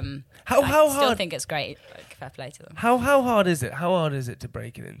 But I how still hard? think it's great. Like, fair play to them. How hard is it? How hard is it to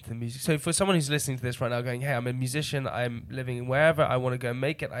break it into the music? So for someone who's listening to this right now, going, "Hey, I'm a musician. I'm living in wherever. I want to go and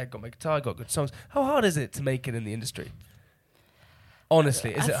make it. I got my guitar. I got good songs." How hard is it to make it in the industry?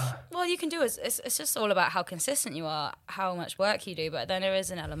 Honestly, is it? Well, you can do it. It's just all about how consistent you are, how much work you do, but then there is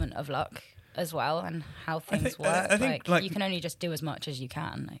an element of luck as well, and how things work. I think, like, you can only just do as much as you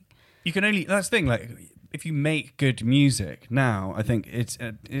can. Like, you can only, that's the thing, like, if you make good music now, I think it's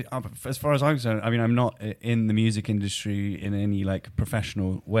as far as I'm concerned. I mean, I'm not in the music industry in any like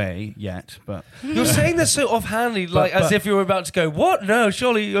professional way yet, but you're saying this so offhandedly, like as if you were about to go, "What? No,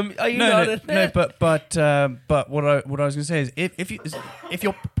 surely are you not?" No. But what I was going to say is, if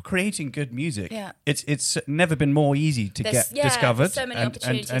you're creating good music, it's never been more easy to get discovered. There's so many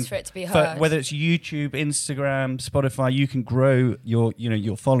opportunities for it to be heard. Whether it's YouTube, Instagram, Spotify, you can grow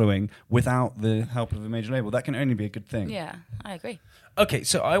your following without the help of a major label. That can only be a good thing. Yeah, I agree. Okay,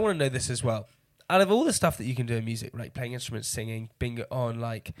 so I want to know this as well. Out of all the stuff that you can do in music, like playing instruments, singing, bingo,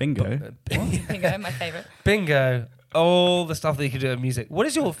 bingo, bingo, my favorite. Bingo, all the stuff that you can do in music. What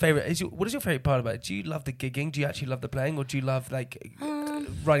is your favorite? What is your favorite part about it? Do you love the gigging? Do you actually love the playing, or do you love like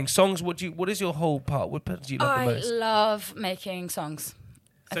writing songs? What is your whole part? What part do you love the most? I love making songs.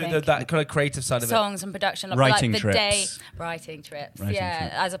 So that kind of creative side of it. Songs and production. Writing like trips. Writing trips. Writing yeah,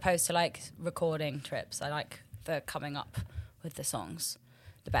 trips. as opposed to like recording trips. I like the coming up with the songs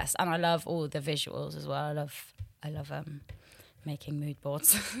the best. And I love all the visuals as well. I love making mood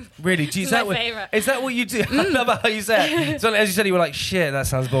boards. Really? Is that my favourite. Is that what you do? I love how you said it. So as you said, you were like, shit, that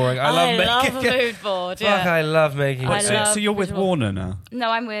sounds boring. I love a mood board, yeah. Fuck, I love making it. So you're with Warner now? No,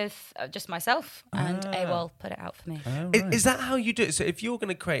 I'm with just myself, and AWOL put it out for me. Is that how you do it? So if you're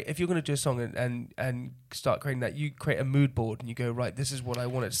going to do a song and start creating that, you create a mood board and you go, right, this is what I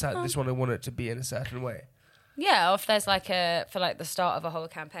want it to this one I want it to be in a certain way. Yeah, or if there's like for the start of a whole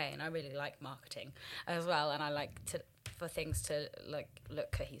campaign, I really like marketing as well, and I like for things to like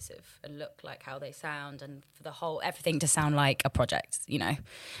look cohesive and look like how they sound, and for everything to sound like a project,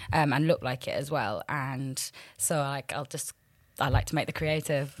 and look like it as well. And so I like to make the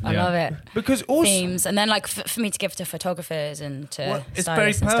creative. I love it. Because also themes, and then like for me to give to photographers and to it's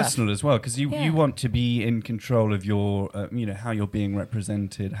very personal stuff. as well, because you want to be in control of your how you're being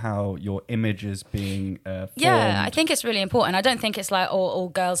represented, how your image is being formed. Yeah, I think it's really important. I don't think it's like all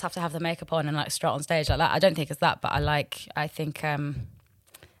girls have to have the makeup on and like strut on stage like that. I don't think it's that, but I think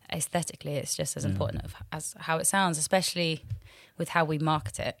aesthetically it's just as important as how it sounds, especially with how we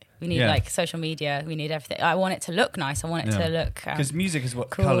market it. We need like social media, we need everything. I want it to look nice. I want it to look because music is what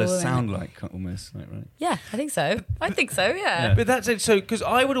cool colours sound like, almost, like, right? Yeah, I think so. Yeah. But that's it. So because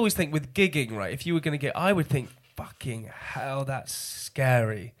I would always think with gigging, right, if you were going to I would think, fucking hell, that's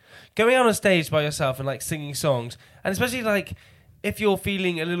scary. Going out on stage by yourself and like singing songs, and especially like if you're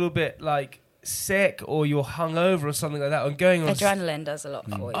feeling a little bit like sick or you're hungover or something like that, and going on adrenaline does a lot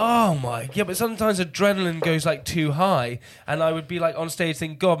for you. Oh my, yeah, but sometimes adrenaline goes like too high, and I would be like on stage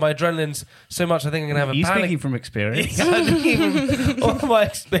thinking, God, my adrenaline's so much, I think I'm gonna have a panic. Speaking from experience. All my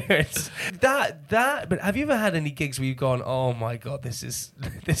experience. But have you ever had any gigs where you've gone, oh my God, this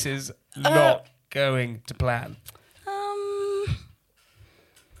is not going to plan?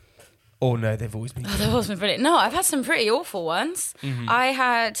 Oh no, they've always been. They've always been brilliant. No, I've had some pretty awful ones. Mm-hmm.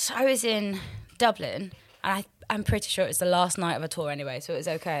 I was in Dublin, and I'm pretty sure it was the last night of a tour anyway, so it was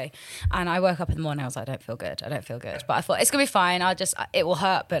okay. And I woke up in the morning, I was like, I don't feel good. But I thought, it's going to be fine. It will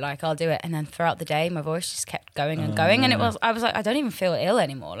hurt, but like, I'll do it. And then throughout the day, my voice just kept going and going. And I was like, I don't even feel ill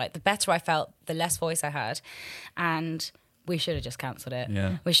anymore. Like, the better I felt, the less voice I had. And we should have just cancelled it.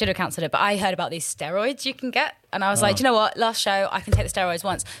 Yeah. We should have cancelled it. But I heard about these steroids you can get. And I was like, do you know what? Last show, I can take the steroids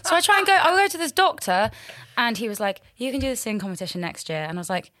once. So I go to this doctor, and he was like, you can do the singing competition next year. And I was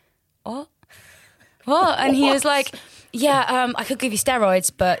like, what? And he was like, yeah, I could give you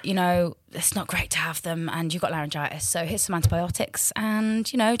steroids, but, it's not great to have them, and you've got laryngitis, so here's some antibiotics, and,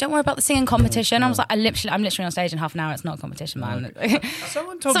 don't worry about the singing competition. I was like, I'm literally on stage in half an hour. It's not a competition, man.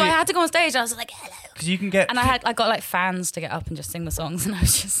 Someone told me. I had to go on stage, and I was like, hello. Because you can get... And I got like fans to get up and just sing the songs, and I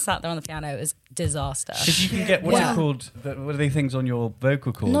was just sat there on the piano. It was disaster. Because you can get, what's it called? What are they things on your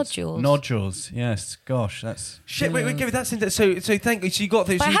vocal cords? Nodules, yes. Gosh, that's... Shit, wait, give me that sentence. So thank you. So you got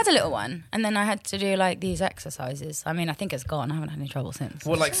this... But I had a little one, and then I had to do like these exercises. I mean, I think it's gone. I haven't had any trouble since.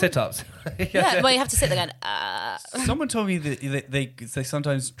 What, like sit-ups? Yeah, well, you have to sit there going, Someone told me that they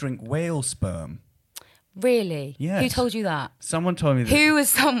sometimes drink whale sperm. Really? Yes. Who told you that? Someone told me that. Who was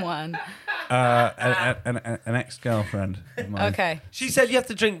someone? An ex-girlfriend of mine. Okay. She said you have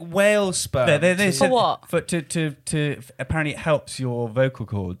to drink whale sperm. They for said what? To apparently it helps your vocal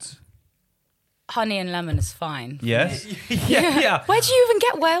cords. Honey and lemon is fine. Yes. Yeah. Where do you even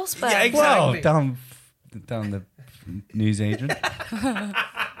get whale sperm? Yeah, exactly. Well, down the newsagent.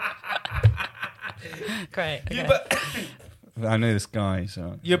 Great. Okay. Yeah, but I know this guy,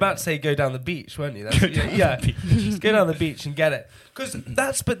 so You're about to say go down the beach, weren't you? Yeah. Just go down the beach and get it. Because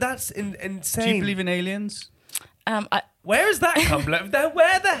that's insane. Do you believe in aliens? Where has that come from?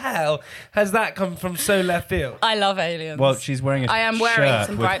 Where the hell has that come from so left field? I love aliens. Well, she's wearing a I am wearing shirt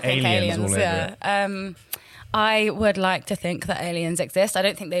some with bright pink aliens. all over Yeah. it. I would like to think that aliens exist. I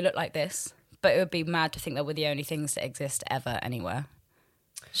don't think they look like this, but it would be mad to think that we're the only things that exist ever anywhere.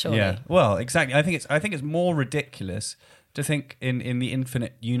 Surely. Yeah. Well, exactly. I think it's more ridiculous to think in the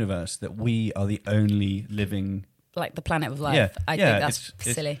infinite universe that we are the only living. Like the planet of life. Yeah, I think that's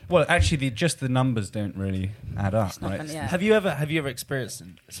silly. Well, actually, just the numbers don't really add up, not right? gonna- yeah. Have you ever experienced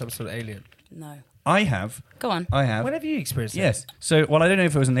some sort of alien? No. I have. Go on. I have. When have you experienced it? Yes. So, well, I don't know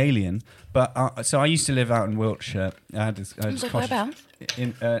if it was an alien, but so I used to live out in Wiltshire. I had this Whereabouts?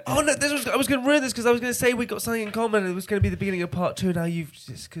 Oh no! I was going to ruin this because I was going to say we got something in common. It was going to be the beginning of part 2. Now you've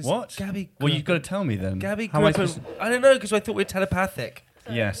just What? Gabby. Well, you've got to tell me then. Gabby How grew am I up in, supposed to- I don't know because I thought we were telepathic.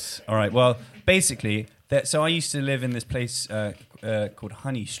 Yes. All right. Well, basically, so I used to live in this place called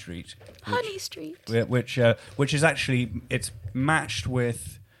Honey Street. Honey Street. Which is actually it's matched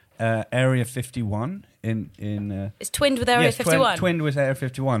with Area 51 in. It's twinned with Area 51. Twinned with Area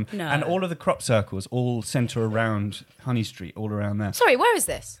 51, No. and all of the crop circles all centre around Honey Street, all around there. Sorry, where is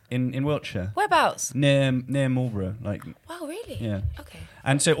this? In Wiltshire, Whereabouts? near Marlborough, like. Wow, really? Yeah. Okay.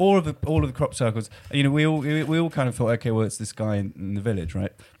 And so all of the crop circles, we all kind of thought, okay, well, it's this guy in the village,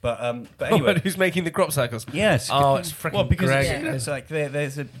 right? But anyway, Who's making the crop circles? yes. Oh, it's freaking well, because Greg. it's like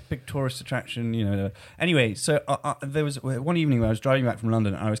there's a big tourist attraction, Anyway, so there was one evening when I was driving back from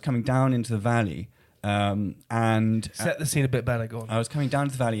London, and I was coming down into the valley, and Set the scene a bit better. Go on. I was coming down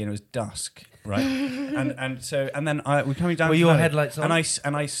to the valley, and it was dusk, right? and then we're coming down. Were to the your valley, headlights on?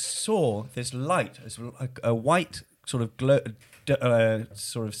 And I saw this light, a white sort of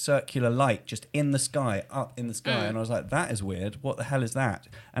sort of circular light just in the sky, up in the sky, and I was like, that is weird. What the hell is that?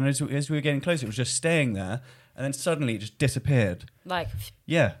 And as we were getting closer, it was just staying there, and then suddenly it just disappeared. Like,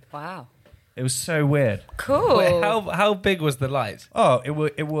 Yeah, wow. it was so weird. Cool. Wait, how big was the light? Oh, it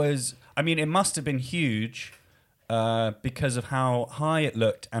was. I mean, it must have been huge because of how high it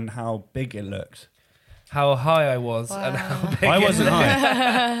looked and how big it looked. How high I was and how big I it wasn't looked.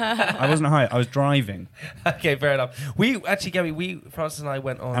 high. I wasn't high. I was driving, Okay, fair enough. We actually, Gabby, Francis and I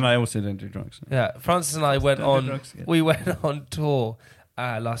went on. and I also don't do drugs. Yeah, Francis and I went Don't do on. drugs again. We went on tour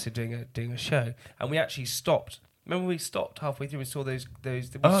last year doing a show, and we actually stopped. Remember, we stopped halfway through. We saw those. We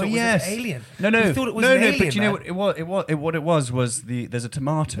thought it was an alien. No. We thought it was an alien. But you know man. what it was there's a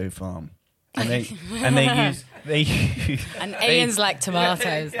tomato farm, and they use And aliens like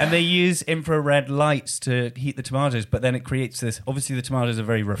tomatoes. and they use infrared lights to heat the tomatoes, but then it creates this. Obviously, the tomatoes are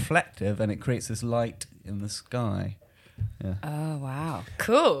very reflective, and it creates this light in the sky. Yeah. Oh, wow.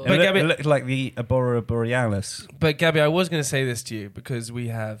 Cool. But Gabby- It looked like the Aurora Borealis. But Gabby, I was going to say this to you because we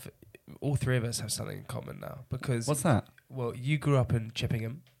have all three of us have something in common now. Because What's that? well, you grew up in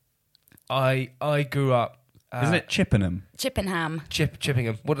Chippingham. I grew up. Isn't it Chippenham? Chippenham.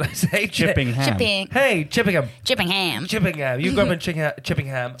 Chippingham? What did I say? Chippingham. Hey, Chippingham. Chippingham. Chippingham. You grew up in Chippingham.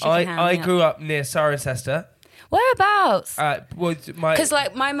 Chippenham, I yeah. grew up near Cirencester. Whereabouts? Well, Because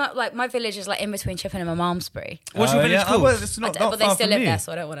like my village is like in between Chippenham and Malmesbury. What's your village yeah. called? Oh, well, it's not But they far still from live me. there,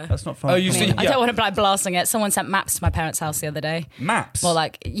 so I don't want to. That's not far. Oh, you from see- me. I yeah. don't want to be like blasting it. Someone sent maps to my parents' house the other day. Maps. Well,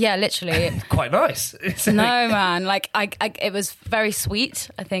 like, yeah, literally. Quite nice. It's No, like- man. Like, it was very sweet.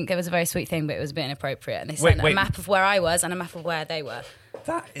 I think it was a very sweet thing, but it was a bit inappropriate. And they Wait, sent wait. a map of where I was and a map of where they were.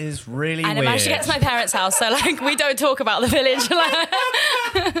 That is really And weird. it managed to get to my parents' house, so like we don't talk about the village.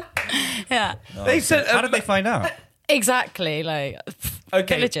 Like, yeah, They said. How did they find out? exactly. Like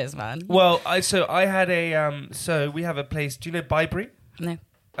Okay. villages, man. Well, I had a so we have a place. Do you know Bybury? No.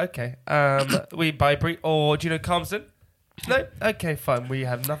 Okay. We Bybury, or do you know Carmston? No. Okay, fine. We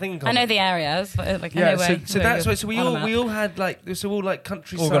have nothing in I common. know the areas. But, like, I Yeah. know where, So where that's you're why. So we on all a map. had like all like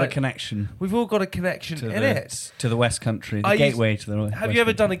countryside. All got a connection We've all got a connection to in the it. to the West Country, the I used- gateway to the. Have you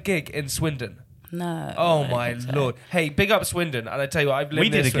ever done a gig in Swindon? No. Oh I don't my think so. lord! Hey, big up Swindon, and I tell you what, I've lived We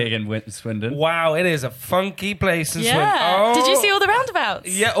did near a gig in Swindon. Wow, it is a funky place in Yeah. Swindon. Oh. Did you see all the roundabouts?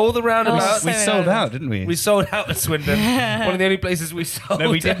 Yeah, all the roundabouts. Oh, We so sold nice. out, didn't we? We sold out in Swindon. One of the only places we sold.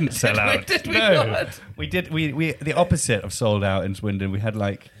 No, we out. didn't sell out. Did we no, not? we did. We the opposite of sold out in Swindon. We had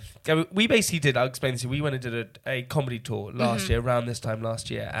like Yeah, we basically did. I'll explain this to you. We went and did a comedy tour last year, around this time last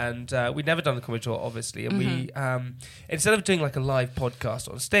year, and we'd never done the comedy tour, obviously. And we, instead of doing like a live podcast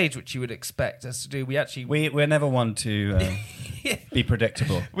on stage, which you would expect us to do, we're never one to be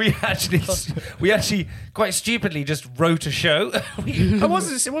predictable. we actually quite stupidly just wrote a show. It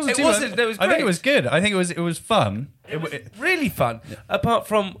wasn't. It wasn't. It too wasn't, much. it was I think great. it was good. I think it was fun. It was really fun. Apart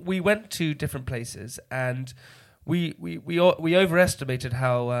from we went to different places and we overestimated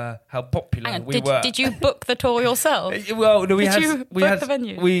how popular Hang on, we were. did you book the tour yourself? Well, no, we Did had you we book had the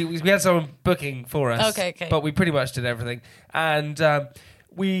venue? we had someone booking for us. Okay. But we pretty much did everything, and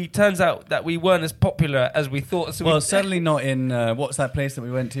turns out that we weren't as popular as we thought. So certainly not in what's that place that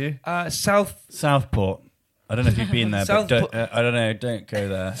we went to? Southport. I don't know if you've been there, but I don't know. Don't go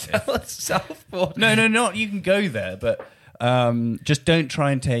there. Southport. No, not. You can go there, but just don't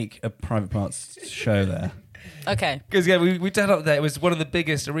try and take a private parts show there. Okay. Because we turned up there. It was one of the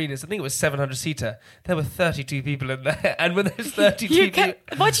biggest arenas. I think it was 700-seater. There were 32 people in there, and when there's 32 people,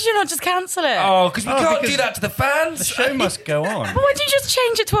 why did you not just cancel it? oh, because we can't do that to the fans. The show must go on. But why did you just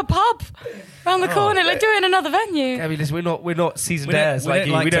change it to a pub around the corner? Like, do it in another venue. Gabby, listen, we're not seasoned airs like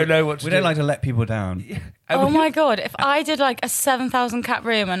you. We don't know what to do. We don't like to let people down. Oh my God, if I did like a 7,000 cap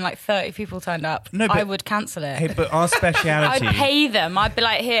room and like 30 people turned up, I would cancel it. Hey, but our speciality... I'd pay them. I'd be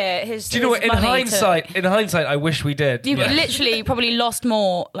like, here's do you know what? In hindsight, I wish we did. You literally probably lost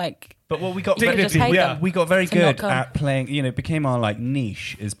more, like... But what we got dignity, we got very to not good come. at playing. You know, it became our like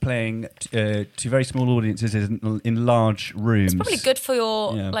niche is playing to very small audiences in large rooms. It's probably good for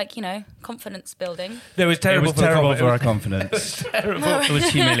your confidence building. No, it was terrible. For our confidence. It was terrible. It was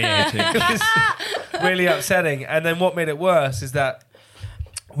humiliating. It was really upsetting. And then what made it worse is that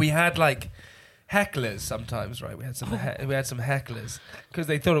we had like hecklers sometimes, right? We had some hecklers because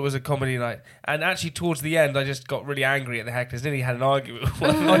they thought it was a comedy night. And actually, towards the end, I just got really angry at the hecklers. Nearly had an argument with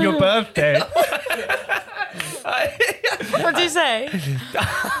one on your birthday. What did you say?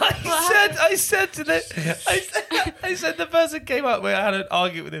 I said the person came up where I had an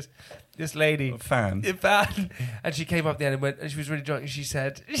argument with this lady, fan, and she came up the end and went, and she was really drunk, and she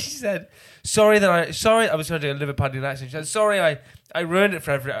said, sorry, I was trying to do a Liverpudlian accent. She said, sorry, I ruined it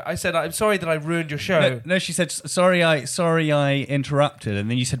for everyone. I said, I'm sorry that I ruined your show. No, she said, sorry, I interrupted, and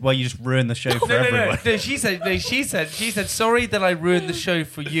then you said, well, you just ruined the show for everyone. No, she said, sorry that I ruined the show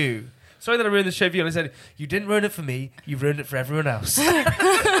for you. Sorry that I ruined the show for you. And I said, you didn't ruin it for me, you ruined it for everyone else. And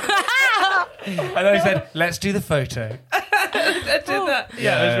I said, let's do the photo. I did that.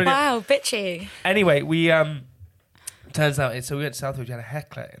 Yeah, it was really... Wow, bitchy. Anyway, we turns out so we went to Southwood. We had a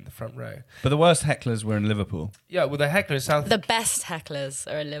heckler in the front row. But the worst hecklers were in Liverpool. Yeah, well, the heckler in Southwood. The best hecklers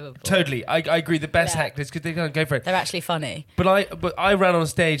are in Liverpool. Totally, I agree. The best hecklers because they don't go for it. They're actually funny. But I ran on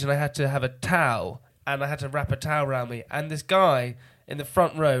stage and I had to have a towel and I had to wrap a towel around me. And this guy in the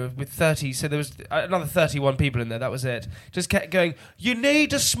front row with 30, so there was another 31 people in there. That was it. Just kept going. You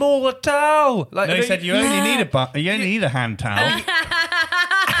need a smaller towel. Like, no, he said you only need a hand towel.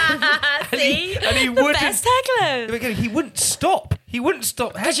 See, and he the best hecklers. He wouldn't stop.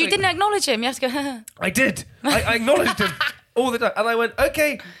 Because you didn't acknowledge him. You have to go. I did. I acknowledged him all the time, and I went,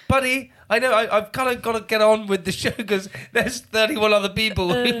 "Okay, buddy. I know I've kind of got to get on with the show because there's 31 other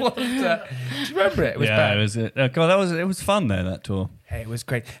people who want to." Do you remember it? It was bad. It was. God, it was fun though, that tour. Hey, it was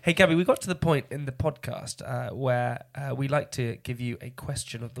great. Hey, Gabby, we got to the point in the podcast where we like to give you a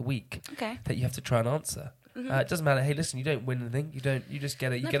question of the week that you have to try and answer. Mm-hmm. It doesn't matter. Hey, listen, you don't win anything. You just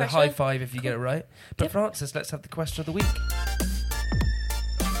get it. You get pressure. A high five if you get it right. But Francis, let's have the question of the week.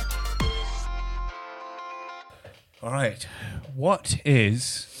 All right. What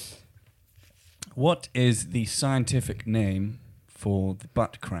is the scientific name for the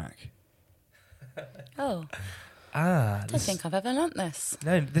butt crack? Oh. I don't think I've ever learnt this.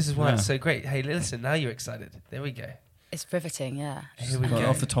 No, this is why it's so great. Hey, listen, now you're excited. There we go. It's riveting, yeah. Here we go.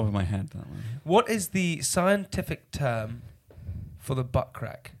 Off the top of my head, that one. What is the scientific term for the butt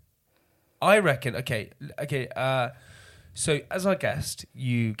crack? I reckon, so as our guest,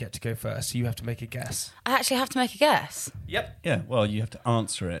 you get to go first. So you have to make a guess. I actually have to make a guess? Yep. Yeah, well, you have to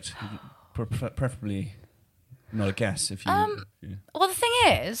answer it. Preferably not a guess if you... Well, the thing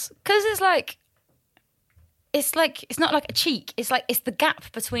is, because it's not like a cheek. It's the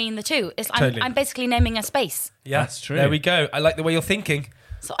gap between the two. It's totally. I'm basically naming a space. Yeah, that's true. There we go. I like the way you're thinking.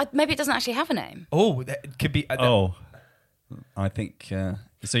 So maybe it doesn't actually have a name. Oh, that could be. I think.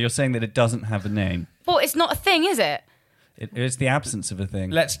 So you're saying that it doesn't have a name? Well, it's not a thing, is it? It's the absence of a thing.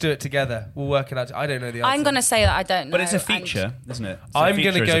 Let's do it together. We'll work it out. I don't know the answer. I'm going to say that I don't know. But it's a feature, isn't it? I'm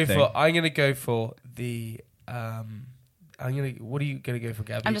going to go for the. What are you going to go for,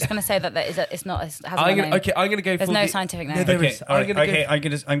 Gabby? I'm just going to say that it's not. It hasn't a name. Okay, I'm going to go. There's for no scientific name. No, there is. I'm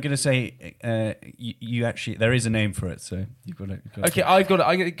going to say you actually there is a name for it. So you've got to. Okay, I'm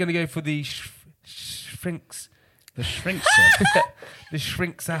going to go for the shrinks. The shrinks. The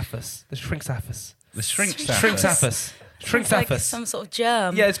shrinksaphus. The shrinksaphus. The shrinksaphus. Shrinksaphus. Shrinksaphus. Like some sort of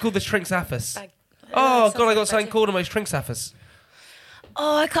germ. Yeah, it's called the shrinksaphus. Oh God, I got something called on my shrinksaphus.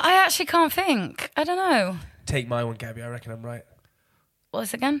 Oh, I actually can't think. I don't know. Take my one, Gabby. I reckon I'm right.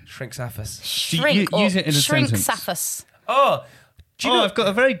 What's it again? Shrinksaphus. Shrink. use it in a sentence. Shrinksaphus. Oh, do you know? I've got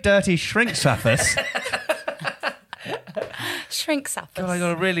a very dirty shrinksaphus. Shrinksaphus. God, I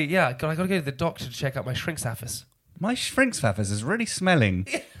gotta really, I gotta go to the doctor to check out my shrinksaphus. My shrinksaphus is really smelling.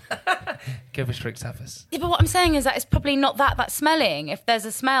 Go for shrinksaphus. Yeah, but what I'm saying is that it's probably not that's smelling. If there's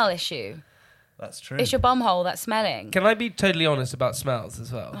a smell issue, That's true. it's your bumhole that's smelling. Can I be totally honest about smells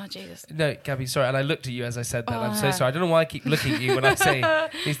as well? Oh, Jesus. No, Gabby, sorry. And I looked at you as I said that. I'm so sorry. I don't know why I keep looking at you when I say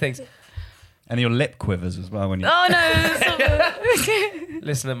these things. And your lip quivers as well when you... Oh, no.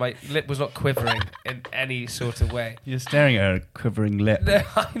 Listen, my lip was not quivering in any sort of way. You're staring at a quivering lip. No,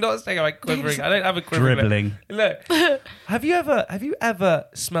 I'm not saying I'm quivering. I don't have a quivering Dribbling. lip. No. Have you ever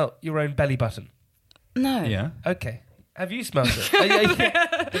smelt your own belly button? No. Yeah. Okay. Have you smelled it?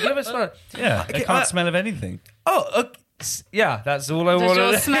 Have you ever smelled it? Yeah. Okay, I can't smell of anything. Oh, okay. Yeah, that's all I Does wanted.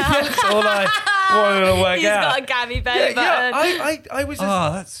 yours smell? That's all I wanted to work He's out. got a Gabby belly button. I was just...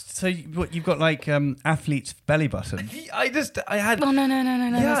 Oh, that's... So you've got like athlete's belly button. I had... Oh, no.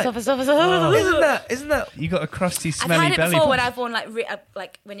 Yeah. Stop. Isn't that... You got a crusty, I've smelly had it belly before button. when I've worn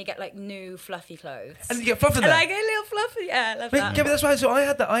like when you get like new fluffy clothes. And you get fluff in And there. I get a little fluffy. Yeah, I love Wait, that. yeah, but that's why. So I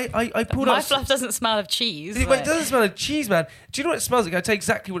had that. I pulled My out... fluff doesn't smell of cheese. Wait, it doesn't smell like cheese, man. Do you know what it smells like? I'll tell you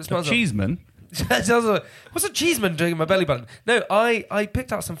exactly what it A smells like. cheeseman. It smells like... What's a cheeseman doing in my belly button? No, I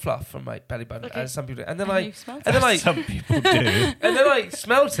picked out some fluff from my belly button, Okay. as some people do. And then And I... you smelled And then I... Some people do. And then I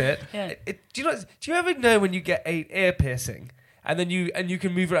smelt it. Yeah. Do you ever know when you get an ear piercing and then you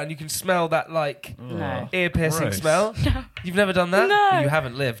can move around, you can smell that like No. ear piercing Gross. smell? No. You've never done that? No. You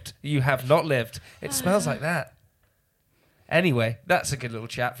haven't lived. You have not lived. It smells like that. Anyway, that's a good little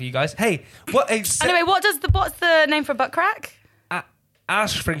chat for you guys. Hey, Anyway, what's the name for a butt crack?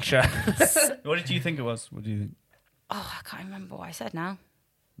 Ashfrinkshire. What did you think it was? What do you think? Oh, I can't remember what I said now.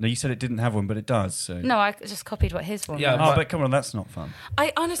 No, you said it didn't have one, but it does. So. No, I just copied what his one Yeah, was. Oh, but come on, that's not fun.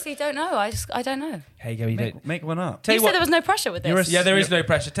 I honestly don't know. I don't know. Hey, Gabby, Make one up. Tell You you said what- there was no pressure with You're this. a- Yeah, there is no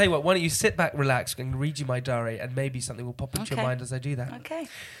pressure. Tell you what, why don't you sit back, relax, and read you my diary, and maybe something will pop into your Okay. mind as I do that. Okay.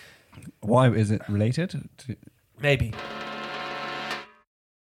 Why is it related? Maybe.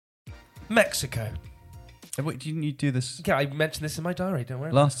 Mexico. Wait, didn't you do this Yeah, I mentioned this in my diary, don't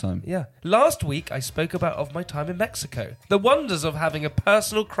worry. last time? Yeah. Last week, I spoke of my time in Mexico. The wonders of having a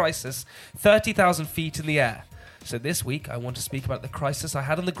personal crisis 30,000 feet in the air. So this week, I want to speak about the crisis I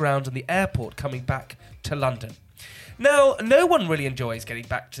had on the ground in the airport coming back to London. Now, no one really enjoys getting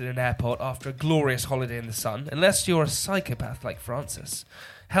back to an airport after a glorious holiday in the sun, unless you're a psychopath like Francis.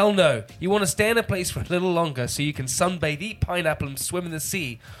 Hell no. You want to stay in a place for a little longer so you can sunbathe, eat pineapple, and swim in the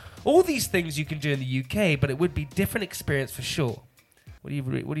sea. All these things you can do in the UK, but it would be a different experience for sure. What are you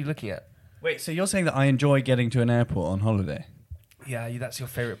looking at? Wait, so you're saying that I enjoy getting to an airport on holiday? Yeah, that's your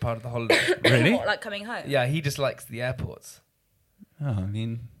favourite part of the holiday. Really? What, like coming home? Yeah, he just likes the airports. Oh, I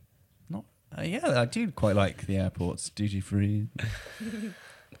mean, not. Yeah, I do quite like the airports, duty free.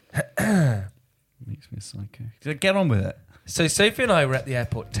 Makes me a psycho. Get on with it. So Sophie and I were at the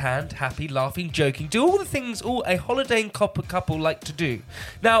airport, tanned, happy, laughing, joking, do all the things all a holidaying couple like to do.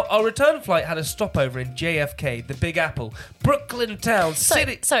 Now, our return flight had a stopover in JFK, the Big Apple, Brooklyn town,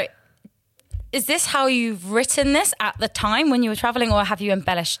 city... Sorry. Is this how you've written this at the time when you were travelling, or have you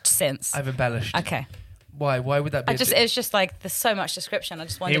embellished since? I've embellished. Okay. Why? Why would that be? It's just like there's so much description. I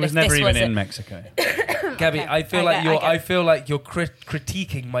just wondered He was if never this even was in it. Mexico. Gabby, Okay, I feel I get- like you're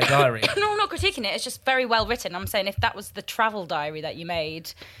critiquing my diary. No, I'm not critiquing it. It's just very well written. I'm saying if that was the travel diary that you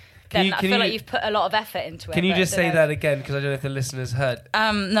made, then I feel like you've put a lot of effort into it. Can you but just I say don't that again? Because I don't know if the listeners heard.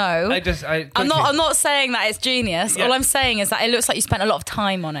 No. I'm not saying that it's genius. Yeah. All I'm saying is that it looks like you spent a lot of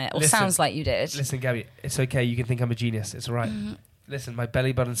time on it, or Listen. sounds like you did. Listen, Gabby, it's okay. You can think I'm a genius. It's all right. Listen, my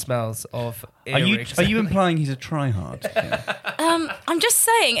belly button smells of earrings. Are you implying he's a tryhard? I'm just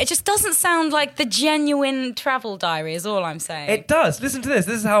saying, it just doesn't sound like the genuine travel diary is all I'm saying. It does. Listen to this.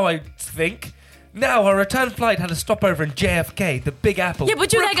 This is how I think. Now, our return flight had a stopover in JFK, the Big Apple. Yeah,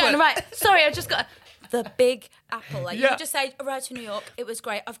 but you're there Brooklyn. going, right, sorry, I just got the Big Apple. Like, Yeah. you just say, arrived to New York, it was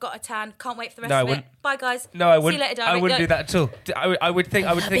great, I've got a tan, can't wait for the rest No, I of it. wouldn't. Bye, guys. No, I See wouldn't. you later, I darling. wouldn't do Like, that at all. I would think.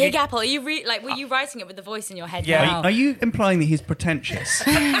 Big Apple. Are you were you writing it with the voice in your head Yeah. now? Are you implying that he's pretentious?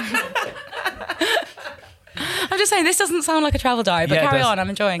 I'm just saying, this doesn't sound like a travel diary, but Yeah, it carry does. on, I'm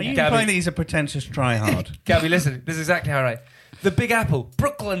enjoying Are you it. Gabby. implying that he's a pretentious tryhard? Gabby, listen. This is exactly how I write. The Big Apple,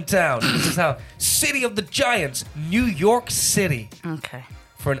 Brooklyn town. This is how. City of the Giants, New York City. Okay.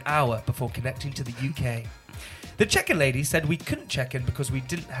 For an hour before connecting to the UK. The check-in lady said we couldn't check in because we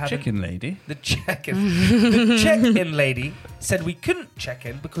didn't have Chicken lady. The check-in lady said we couldn't check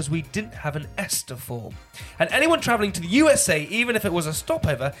in because we didn't have an ESTA form. And anyone travelling to the USA, even if it was a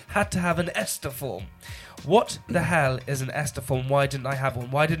stopover, had to have an ESTA form. What the hell is an ESTA form? Why didn't I have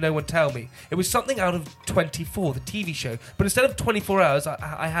one? Why did no one tell me? It was something out of 24, the TV show. But instead of 24 hours,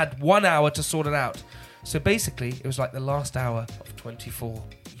 I had 1 hour to sort it out. So basically, it was like the last hour of 24.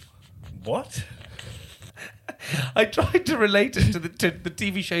 What? I tried to relate it to the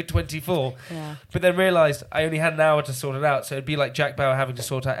TV show 24, but then realised I only had an hour to sort it out. So it'd be like Jack Bauer having to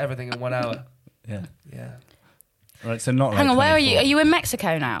sort out everything in 1 hour. Yeah. Yeah. Right, so not Hang like on, where are 24. you? Are you in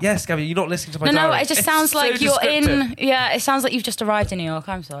Mexico now? Yes, Gabby, you're not listening to my No, diary. it just It's sounds like so you're descriptive. in... Yeah, it sounds like you've just arrived in New York.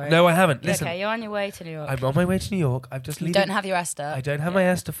 I'm sorry. No, I haven't. Listen, Okay, you're on your way to New York. I'm on my way to New York. I've just You leaving. don't have your ESTA. I don't have my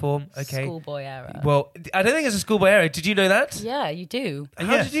ESTA form. Okay. Schoolboy era. Well, I don't think it's a schoolboy error. Did you know that? Yeah, you do.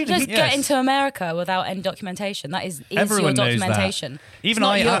 How did you Just know? get into America without any documentation. That is Everyone your knows documentation. that. Even it's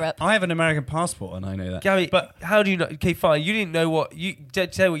not I Europe. have an American passport and I know that. Gabby, but how do you know? Okay, fine. You didn't know what you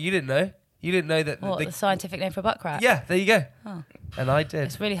tell you what you didn't know. You didn't know that. What, the scientific name for butt crack? Yeah, there you go. Oh. And I did.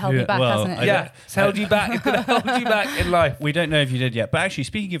 It's really held me back, well, hasn't it? Yeah, it's held you back. It's going to hold you back in life. we don't know if you did yet. But actually,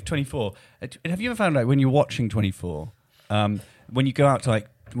 speaking of 24, have you ever found out when you're watching 24, when you go out to like,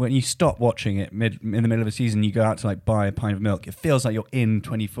 when you stop watching it in the middle of a season, you go out to like buy a pint of milk, it feels like you're in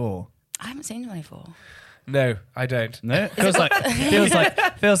 24. I haven't seen 24. No, I don't. No,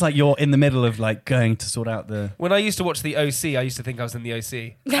 it feels like you're in the middle of like going to sort out the. When I used to watch the OC, I used to think I was in the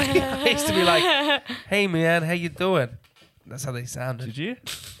OC. I used to be like, "Hey man, how you doing?" That's how they sounded. Did you?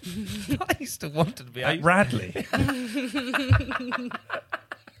 I used to want to be. Radley.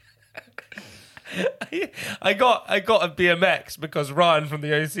 I got a BMX because Ryan from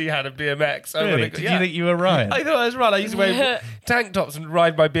the OC had a BMX. Really? Did you think you were Ryan? I thought I was Ryan. I used to wear tank tops and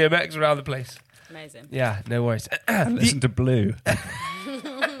ride my BMX around the place. Amazing. Yeah, no worries. And listen to Blue.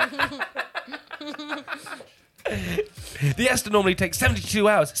 The ESTA normally takes 72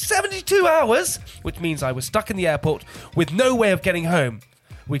 hours. 72 hours? Which means I was stuck in the airport with no way of getting home.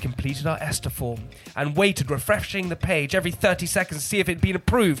 We completed our ESTA form and waited, refreshing the page every 30 seconds to see if it had been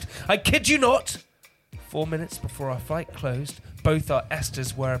approved. I kid you not. 4 minutes before our flight closed, both our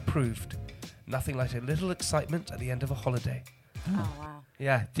ESTAs were approved. Nothing like a little excitement at the end of a holiday. Oh, wow.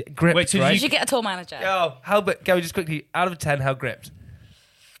 Yeah, gripped, Wait, so did right? You should get a tour manager. Oh, but Gary, just quickly, out of 10, how gripped?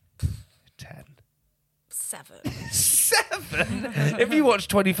 10. 7. 7? If you watch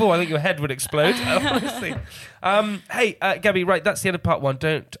 24, I think your head would explode, honestly. Hey, Gabby, right, that's the end of part 1.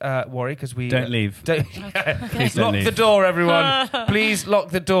 Don't worry, because we... Don't leave. Please don't lock leave. the door, everyone. Please lock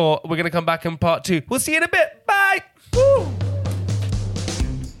the door. We're going to come back in part 2. We'll see you in a bit. Bye! Woo!